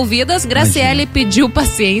pessoas envolvidas, Graciele pediu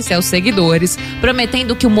paciência aos seguidores,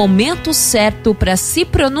 prometendo que o momento certo para se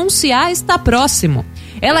pronunciar está próximo.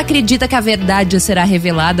 Ela acredita que a verdade será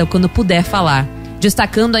revelada quando puder falar,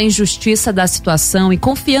 destacando a injustiça da situação e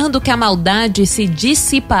confiando que a maldade se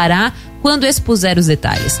dissipará quando expuser os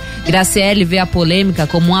detalhes. Graciele vê a polêmica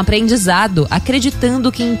como um aprendizado,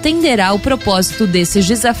 acreditando que entenderá o propósito desses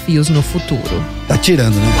desafios no futuro. Tá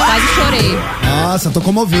tirando, né? Quase chorei. Nossa, tô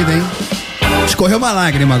comovido, hein? Escorreu uma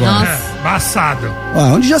lágrima agora. Nossa. Embaçado.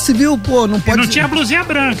 Onde já se viu, pô, não pode... E não tinha blusinha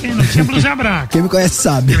branca, hein? Não tinha blusinha branca. Quem me conhece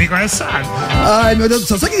sabe. Quem me conhece sabe. Ai, meu Deus do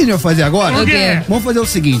céu. Sabe o que a gente vai fazer agora? O quê? Vamos fazer o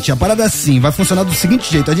seguinte, a parada é assim, vai funcionar do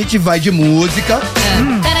seguinte jeito, a gente vai de música...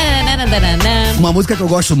 Uma música que eu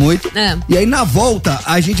gosto muito. E aí na volta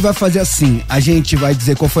a gente vai fazer assim, a gente vai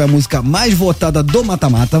dizer qual foi a música mais votada do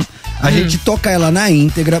Mata-Mata. A gente toca ela na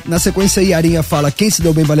íntegra. Na sequência, a Yarinha fala quem se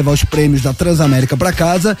deu bem vai levar os prêmios da Transamérica pra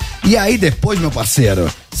casa. E aí depois, meu parceiro,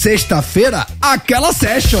 sexta-feira, aquela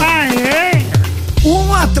session. Aê!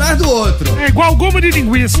 Um atrás do outro. É igual goma de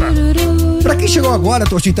linguiça. Pra quem chegou agora,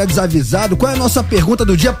 Tortinho, tá desavisado, qual é a nossa pergunta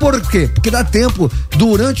do dia? Por quê? Porque dá tempo,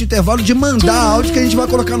 durante o intervalo, de mandar áudio que a gente vai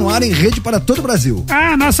colocar no ar em rede para todo o Brasil.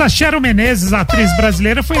 A nossa Sharon Menezes, atriz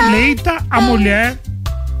brasileira, foi eleita a mulher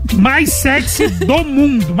mais sexy do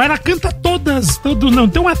mundo. Mas ela canta todas, não,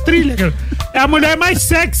 tem uma trilha, cara. É a mulher mais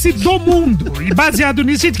sexy do mundo. E baseado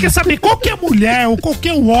nisso, a gente quer saber qual que é a mulher ou qual que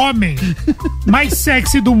é o homem mais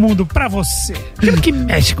sexy do mundo pra você. Aquilo que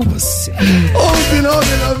mexe com você.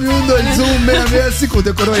 11-991-21-6651.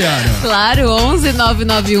 Decorou, Yara? Claro,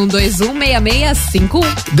 11-991-21-6651.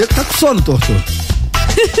 Tá com sono, Torto?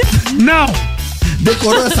 Não.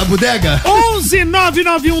 Decorou essa bodega?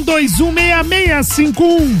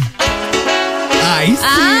 11-991-21-6651. Aí sim!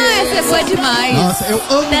 Essa é boa demais. Nossa, eu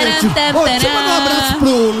amo Netflix. Deixa eu mandar um abraço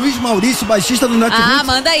pro Luiz Maurício, baixista do Netflix.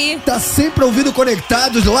 Manda aí. Tá sempre ouvindo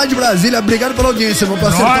Conectados lá de Brasília. Obrigado pela audiência, meu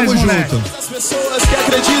parceiro. Tamo junto. As pessoas que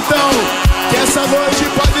acreditam que essa noite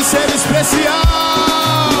pode ser especial.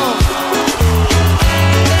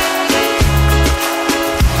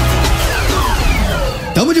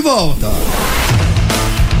 Tamo de volta.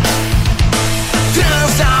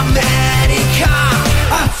 Transamérica,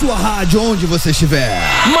 a sua rádio onde você estiver.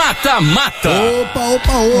 Mata-mata.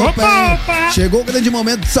 Opa. Chegou o grande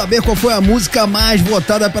momento de saber qual foi a música mais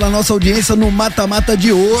votada pela nossa audiência no Mata-mata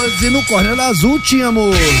de hoje. No Cornélio Azul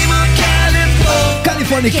tínhamos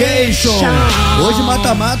Californication. Hoje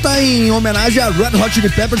Mata-mata em homenagem a Red Hot Chili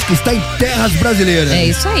Peppers, que está em terras brasileiras. É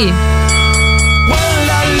isso aí.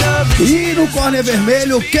 E no Corner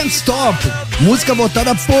Vermelho, Can't Stop, música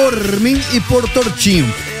votada por mim e por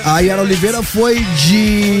Tortinho. A Yara Oliveira foi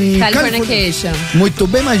de Californication. Muito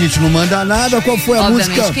bem, mas a gente não manda nada. Qual foi a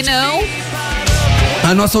música? Obviamente que não.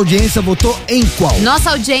 A nossa audiência votou em qual? Nossa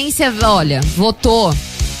audiência, olha, votou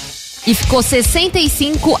e ficou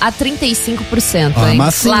 65-35%, hein?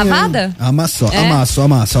 Massinha, lavada? Hein? Amassou.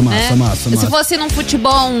 Se fosse num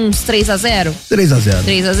futebol, uns 3-0?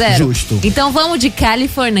 3-0. Justo. Então vamos de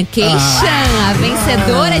Californication, a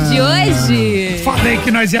vencedora de hoje. Falei que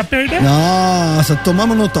nós ia perder. Nossa,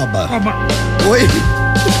 tomamos no toba. Toma. Oi.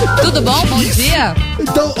 Tudo bom? Bom dia.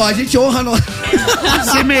 Então, ó, a gente honra...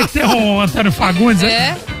 Você meteu o Antônio Fagundes,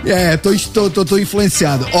 né? Tô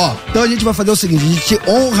influenciado. Ó, então a gente vai fazer o seguinte, a gente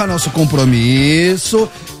honra nosso compromisso,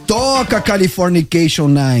 toca Californication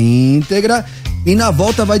na íntegra e na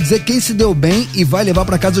volta vai dizer quem se deu bem e vai levar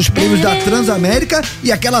pra casa os prêmios da Transamérica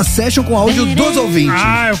e aquela session com áudio dos ouvintes.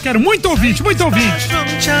 Ah, eu quero muito ouvinte, muito ouvinte.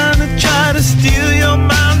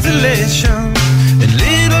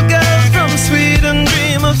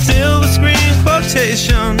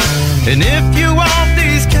 And if you want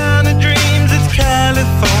these kind of dreams, it's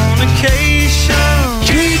Californication.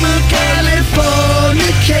 Dream of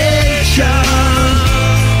Californication.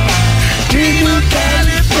 Dream of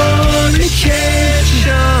Californication.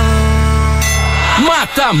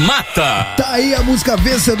 Mata-Mata. Tá aí a música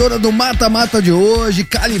vencedora do Mata-Mata de hoje,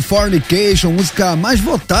 Californication, música mais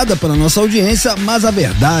votada pela nossa audiência, mas a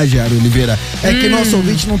verdade, Ari Oliveira, é que nosso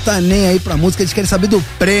ouvinte não tá nem aí pra música, eles querem saber do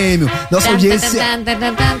prêmio. Nossa audiência é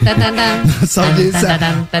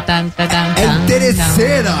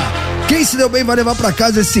interesseira. Quem se deu bem vai levar pra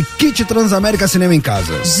casa esse kit Transamérica Cinema em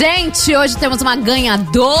Casa. Gente, hoje temos uma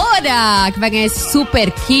ganhadora que vai ganhar esse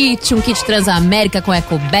super kit, um kit Transamérica com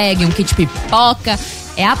eco bag, um kit pipoca.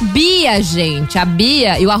 É a Bia, gente. A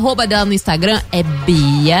Bia, e o arroba dela no Instagram é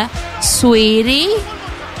Bia Sweetie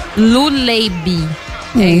Luleibi.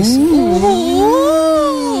 É isso.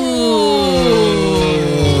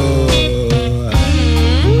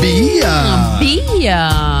 Bia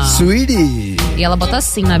Sweetie. E ela bota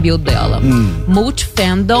assim na bio dela.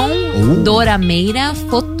 Multifandom, dorameira,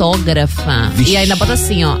 fotógrafa. Vixe. E ainda bota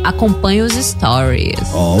assim, ó, acompanha os stories.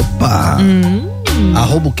 Opa!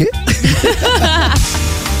 Arroba o quê?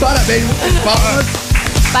 Parabéns, palmas.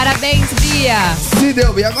 Parabéns, Bia. Se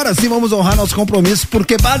deu bem. Agora sim vamos honrar nosso compromisso,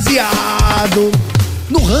 porque baseado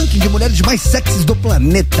no ranking de mulheres mais sexys do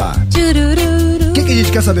planeta. O que a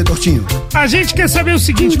gente quer saber, Tortinho? A gente quer saber o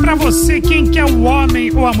seguinte, pra você, quem que é o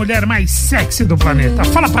homem ou a mulher mais sexy do planeta?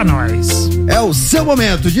 Fala pra nós. É o seu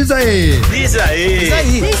momento, diz aí. Diz aí. Diz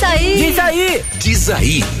aí. Diz aí. Diz aí. Diz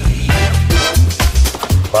aí.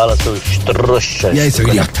 Fala, seus trouxas. E aí, seu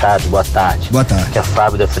Conectados, boa tarde. Boa tarde. Aqui é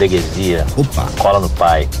Fábio da Freguesia. Opa. Cola no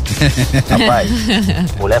pai. Rapaz,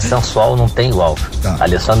 mulher sensual não tem igual. Tá.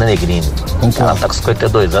 Alessandra Negrini. Concordo. Ela tá com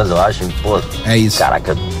 52 anos, eu acho. E, pô, é isso.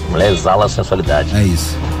 Caraca, mulher exala a sensualidade. É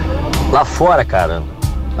isso. Lá fora, cara,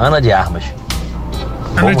 Ana de Armas.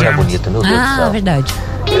 Pô, mulher bonita, meu Deus do céu. Ah, verdade.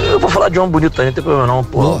 Eu vou falar de homem bonito também, não tem problema não.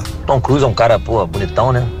 Pô, Tom Cruise é um cara, pô,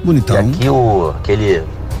 bonitão, né? Bonitão. E aqui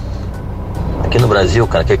aqui no Brasil,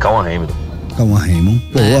 cara, aquele Cauã Raymond. Cauã Raymond.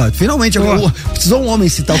 Pô, finalmente precisou um homem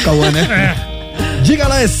citar o Cauã, né? Diga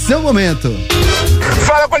lá, é seu momento.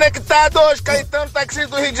 Fala, Conectados, Caetano, taxista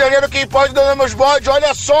do Rio de Janeiro, quem pode donar meus bodes,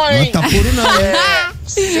 olha só, hein? Não tá puro não.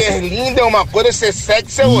 Ser linda é uma coisa, ser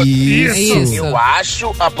sexy é outra. Isso. Eu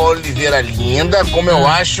acho a Paula Oliveira linda, como eu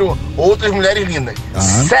acho outras mulheres lindas.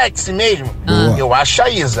 Sexy mesmo, eu acho a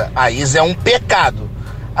Isa. A Isa é um pecado.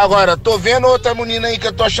 Agora, tô vendo outra menina aí que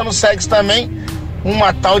eu tô achando sexy também,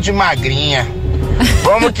 uma tal de magrinha.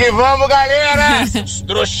 Vamos que vamos, galera!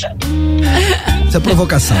 Trouxa! Isso é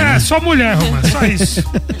provocação. É, só mulher, Romano, só isso.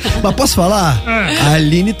 Mas posso falar? A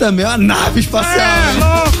Aline também é uma nave espacial. É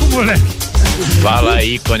louco, moleque. Fala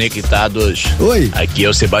aí, Conectados. Oi. Aqui é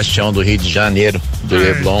o Sebastião do Rio de Janeiro, do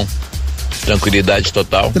Leblon. Tranquilidade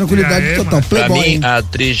total. Tranquilidade total. Pra mim, a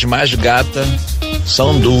atriz mais gata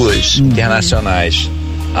são duas internacionais.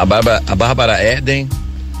 A Bárbara Eden,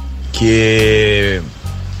 que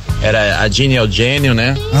era a Ginny Eugênio,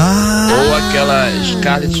 né? Ou aquela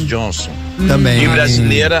Scarlett Johansson. Também. E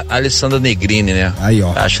brasileira, Alessandra Negrini, né? Aí,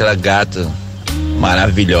 ó. Acho ela gata,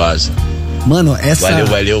 maravilhosa. Mano, essa...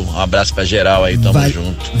 Valeu. Um abraço pra geral aí, tamo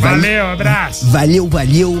junto. Valeu, abraço. Valeu.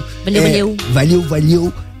 Valeu.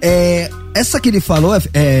 Essa que ele falou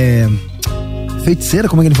é feiticeira,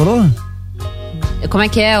 como é que ele falou? Como é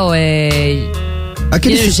que é?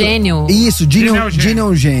 Aquele Eugênio. Isso, Ginny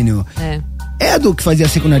Eugênio. É a do que fazia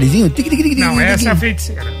assim com o narizinho? Não, essa é a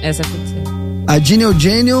feiticeira. Essa é a feiticeira. A Ginny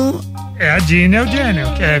Eugênio... É a Ginny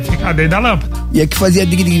Eugênio, que é ficar dentro da lâmpada. E a que fazia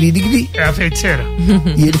dig. É a feiticeira.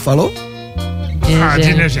 E ele falou? A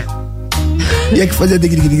Ginny Eugênio. E a que fazia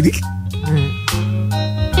dig.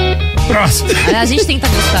 Próximo. A gente tenta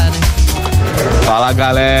gostar, né? Fala,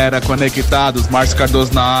 galera, Conectados, Márcio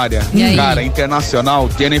Cardoso na área. Cara, internacional,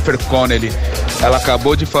 Jennifer Connelly. Ela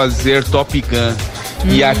acabou de fazer Top Gun.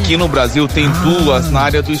 E aqui no Brasil tem duas na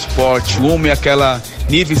área do esporte. Uma é aquela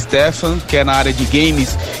Nive Stefan, que é na área de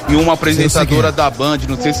games, e uma apresentadora da Band,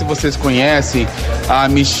 não sei se vocês conhecem, a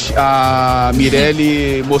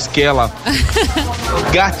Mirelle Moschella.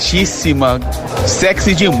 Gatíssima,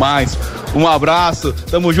 sexy demais. Um abraço.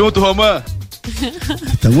 Tamo junto, Romã.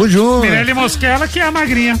 Tamo junto. Mirelle Mosquela, que é a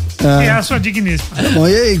magrinha, que é a sua digníssima. Tá bom,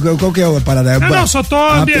 e aí, qual que é a parada? Não, só tô...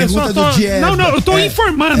 A pergunta do dia Não, eu tô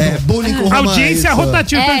informando. Bullying com Romã. Audiência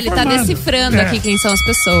rotativa. Ele tá decifrando aqui quem são as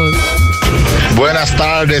pessoas. Buenas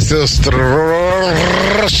tardes, seus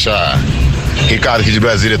trouxa. Ricardo aqui de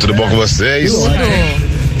Brasília, tudo bom com vocês?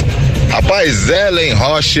 Tudo. Rapaz, Ellen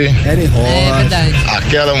Roche. É verdade.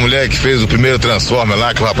 Aquela mulher que fez o primeiro Transformer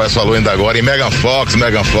lá, que o rapaz falou ainda agora, em Megan Fox.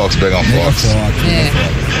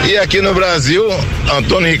 E aqui no Brasil,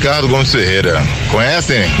 Antônio Ricardo Gomes Ferreira.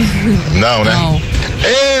 Conhecem? Não, né? Não. Um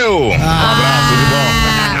abraço, tudo bom?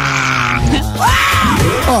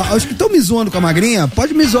 Ó, os que estão me zoando com a magrinha,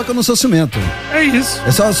 pode me zoar que eu não sou ciumento. É isso.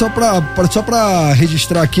 É só pra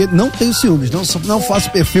registrar aqui, não tenho ciúmes, não faço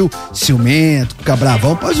perfil ciumento,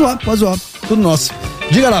 cabravão, pode zoar, tudo nosso.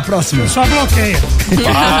 Diga lá, próximo. Só bloqueia.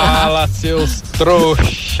 Fala, seus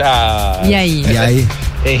trouxa. E aí?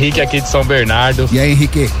 Henrique aqui de São Bernardo. E aí,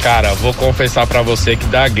 Henrique? Cara, vou confessar pra você que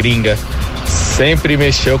da gringa sempre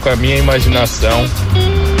mexeu com a minha imaginação.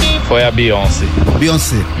 Foi a Beyoncé.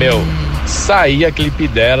 Meu, saía clipe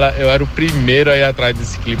dela, eu era o primeiro a ir atrás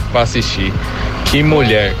desse clipe pra assistir. Que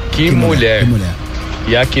mulher.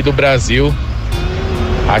 E aqui do Brasil,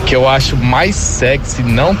 a que eu acho mais sexy,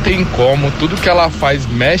 não tem como, tudo que ela faz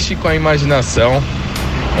mexe com a imaginação,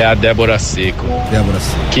 é a Débora Seco.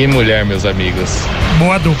 Que mulher, meus amigos.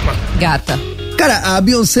 Boa dupla. Gata. Cara, a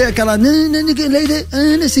Beyoncé é aquela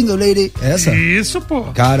single lady. Essa? Isso, pô.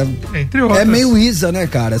 Cara, entre outras. É meio Isa, né,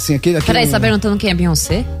 cara? Assim, Peraí, você tá perguntando quem é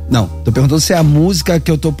Beyoncé? Não, tô perguntando se é a música que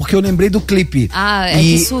eu tô... Porque eu lembrei do clipe.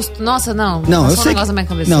 Que susto. Nossa, não. Não, eu sei. sei. Um na minha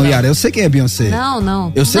cabeça, não, Yara, eu sei quem é Beyoncé.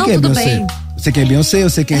 Não. Eu sei quem é Beyoncé. Bem. Eu sei quem é Beyoncé, eu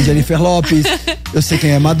sei quem é Jennifer Lopez, eu sei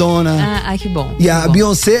quem é Madonna. Que bom. E a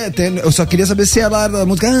Beyoncé, eu só queria saber se ela era da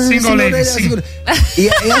música. Single lady. E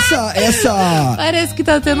essa... Parece que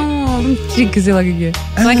tá tendo um tique, sei lá o que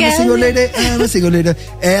é. Single lady.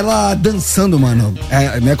 Ela dançando, mano.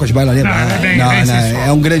 Né, com as bailarinas.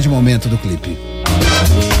 É um grande momento do clipe.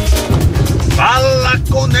 Fala,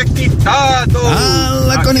 Conectados!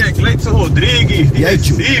 Aqui é Cleiton Rodrigues, de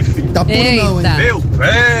Recife. Tá puro não, hein? Meu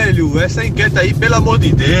velho, essa enquete aí, pelo amor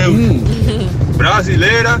de Deus.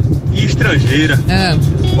 Brasileira e estrangeira.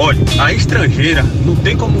 Olha, a estrangeira não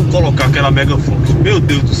tem como colocar aquela Mega Fox. Meu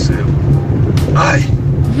Deus do céu. Ai.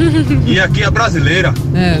 E aqui a brasileira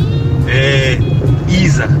é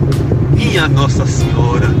Isa. Minha Nossa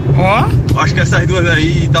Senhora. Acho que essas duas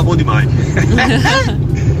aí tá bom demais.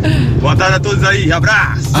 Boa tarde a todos aí,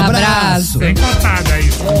 abraço. Bem contado aí.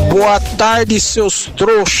 Boa tarde, seus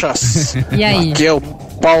trouxas. E aí? Aqui é o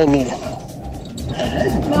Paulo.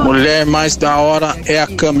 Mulher mais da hora é a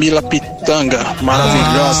Camila Pitanga,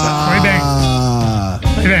 maravilhosa.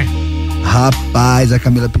 Foi bem. Rapaz, a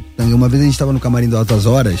Camila Pitanga, uma vez a gente tava no camarim do Altas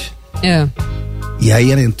Horas. E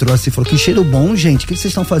aí ela entrou assim e falou: que cheiro bom, gente, o que vocês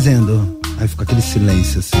estão fazendo? Aí ficou aquele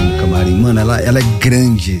silêncio assim no camarim. Mano, ela é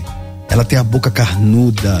grande. Ela tem a boca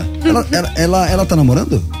carnuda. Ela tá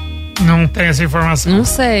namorando? Não tem essa informação. Não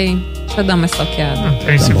sei. Deixa eu dar uma stalkeada. Não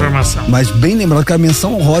tem essa informação. Mas bem lembrado que a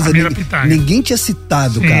menção honrosa ninguém tinha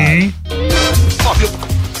citado, cara.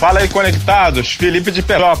 Fala aí, Conectados. Felipe de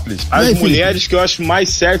Petrópolis. As mulheres que eu acho mais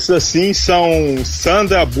sexy assim são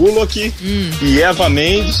Sandra Bullock e Eva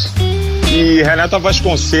Mendes e Renata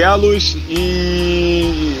Vasconcelos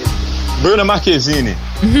e Bruna Marquezine.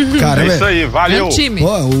 Cara, é isso aí, valeu.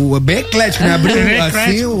 Pô, bem eclético, né? Abriu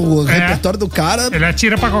assim o repertório do cara. Ele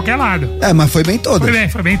atira pra qualquer lado. Mas foi bem todo.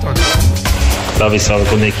 Foi bem todo. Salve,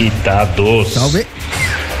 Conectados. Salve.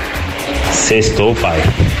 Sextou, pai.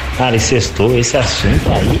 Cara, e sextou, esse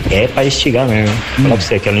assunto aí é pra instigar mesmo. Falar pra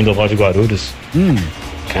você que é lindo Val de Guarulhos.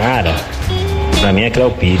 Cara, pra mim é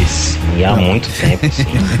Cléo Pires. E há muito tempo, assim.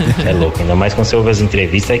 É louco. Ainda mais quando você ouve as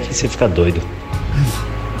entrevistas, é que você fica doido.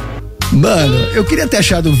 Mano, eu queria ter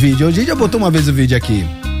achado o vídeo. A gente já botou uma vez o vídeo aqui.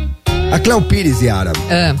 A Cléo Pires, Yara,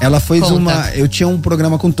 ela fez eu tinha um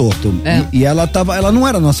programa com Torto. E ela não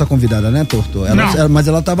era nossa convidada, né, Torto? Mas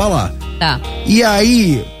ela tava lá. Tá. E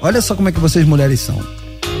aí, olha só como é que vocês mulheres são.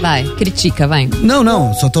 Vai, critica, vai. Não,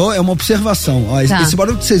 é uma observação. Ó, esse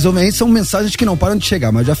barulho que vocês ouvem aí são mensagens que não param de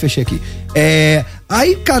chegar, mas eu já fechei aqui.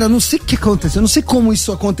 Aí, cara, não sei o que aconteceu, não sei como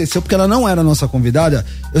isso aconteceu, porque ela não era nossa convidada.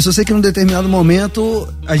 Eu só sei que num determinado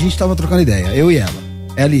momento a gente tava trocando ideia, eu e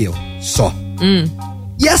ela e eu, só.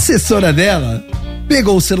 E a assessora dela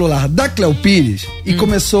pegou o celular da Cléo Pires e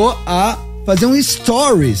começou a fazer um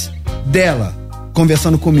stories dela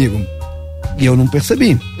conversando comigo. E eu não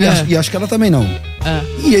percebi. E acho que ela também não.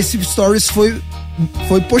 E esse stories foi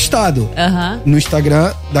postado no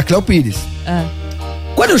Instagram da Cléo Pires.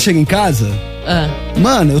 Quando eu chego em casa,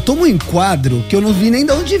 Mano, eu tomo um enquadro que eu não vi nem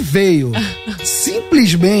de onde veio.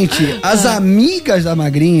 Simplesmente, as amigas da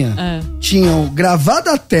Magrinha tinham gravado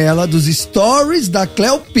a tela dos stories da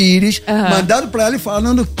Cléo Pires, mandado pra ela e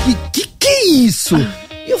falando que é isso?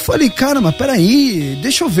 E eu falei, cara, mas peraí,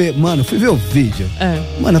 deixa eu ver. Mano, eu fui ver o vídeo.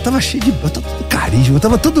 Mano, eu tava cheio de... Eu tava todo carisma, eu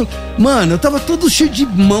tava todo... Mano, eu tava todo cheio de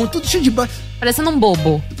mão, todo cheio de... Parecendo um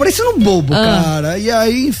bobo. Cara. E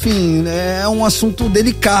aí, enfim, é um assunto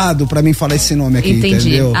delicado pra mim falar esse nome aqui,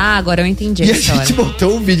 entendeu? Ah, agora eu entendi a história. gente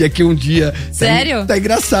botou um vídeo aqui um dia. Sério? Tá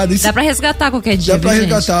engraçado. Isso dá pra resgatar qualquer dia, dá pra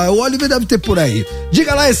resgatar. Gente. O Oliver deve ter por aí.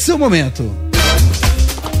 Diga lá, esse é o seu momento.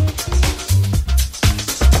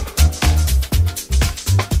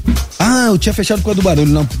 Ah, eu tinha fechado por causa do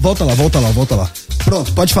barulho. Não, volta lá.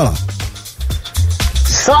 Pronto, pode falar.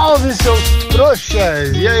 Salve, seus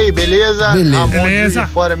trouxas! E aí, beleza? Beleza. De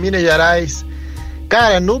fora, Minas Gerais.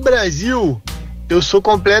 Cara, no Brasil, eu sou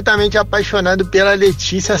completamente apaixonado pela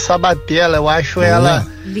Letícia Sabatella. Eu acho ela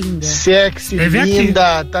linda, sexy,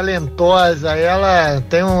 linda, talentosa. Ela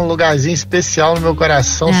tem um lugarzinho especial no meu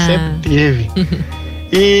coração, sempre teve.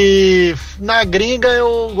 E na gringa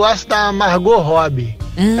eu gosto da Margot Robbie.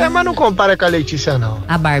 Mas não compara com a Letícia, não.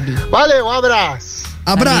 A Barbie. Valeu, um abraço.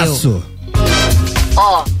 Abraço.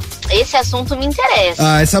 Ó, esse assunto me interessa.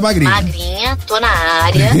 Ah, essa Magrinha. Magrinha, tô na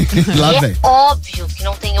área. Lá e vem. É óbvio que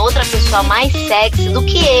não tem outra pessoa mais sexy do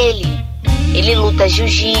que ele. Ele luta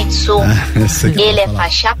jiu-jitsu, ele é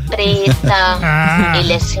faixa preta,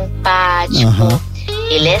 ele é simpático,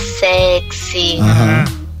 ele é sexy.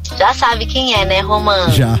 Já sabe quem é, né,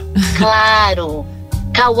 Romano? Já. Claro.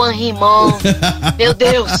 Cauã Rimon. Meu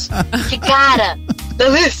Deus, que cara.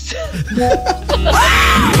 Delícia.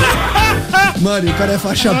 Mano, o cara é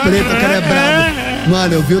faixa preta, o cara é brabo.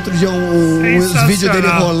 Mano, eu vi outro dia uns vídeos dele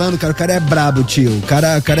rolando, cara. O cara é brabo, tio. O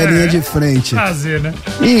cara é linha de frente. Fazer, né?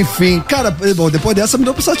 Enfim, cara, bom, depois dessa me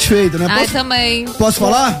deu por satisfeito, né? Ai, também. Posso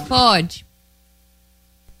falar? Pode.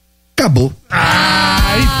 Acabou.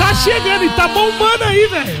 E tá chegando, e tá bombando aí,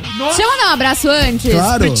 velho. Deixa eu mandar um abraço antes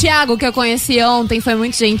pro Thiago, que eu conheci ontem, foi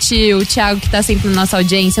muito gentil. O Thiago, que tá sempre na nossa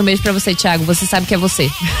audiência. Um beijo pra você, Thiago. Você sabe que é você.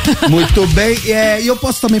 Muito bem. E eu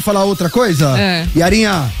posso também falar outra coisa?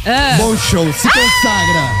 Yarinha, bom show. Se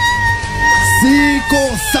consagra. Se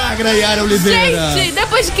consagra, Yara Oliveira. Gente,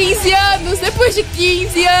 depois de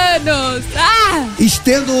 15 anos.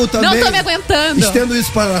 Estendo também. Não tô me aguentando. Estendo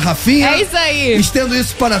isso para a Rafinha. É isso aí. Estendo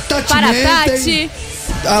isso para a Tati. Para a Tati.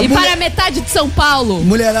 Para a metade de São Paulo.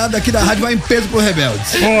 Mulherada aqui da rádio vai em peso pro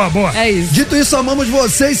Rebeldes. Boa. É isso. Dito isso, amamos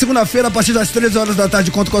vocês. Segunda-feira, a partir das 13 horas da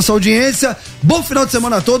tarde, conto com a sua audiência. Bom final de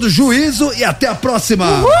semana a todos, juízo e até a próxima.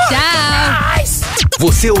 Tchau.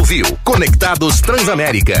 Você ouviu Conectados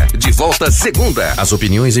Transamérica. De volta segunda. As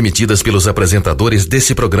opiniões emitidas pelos apresentadores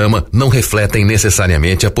desse programa não refletem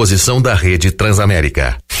necessariamente a posição da Rede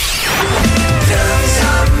Transamérica.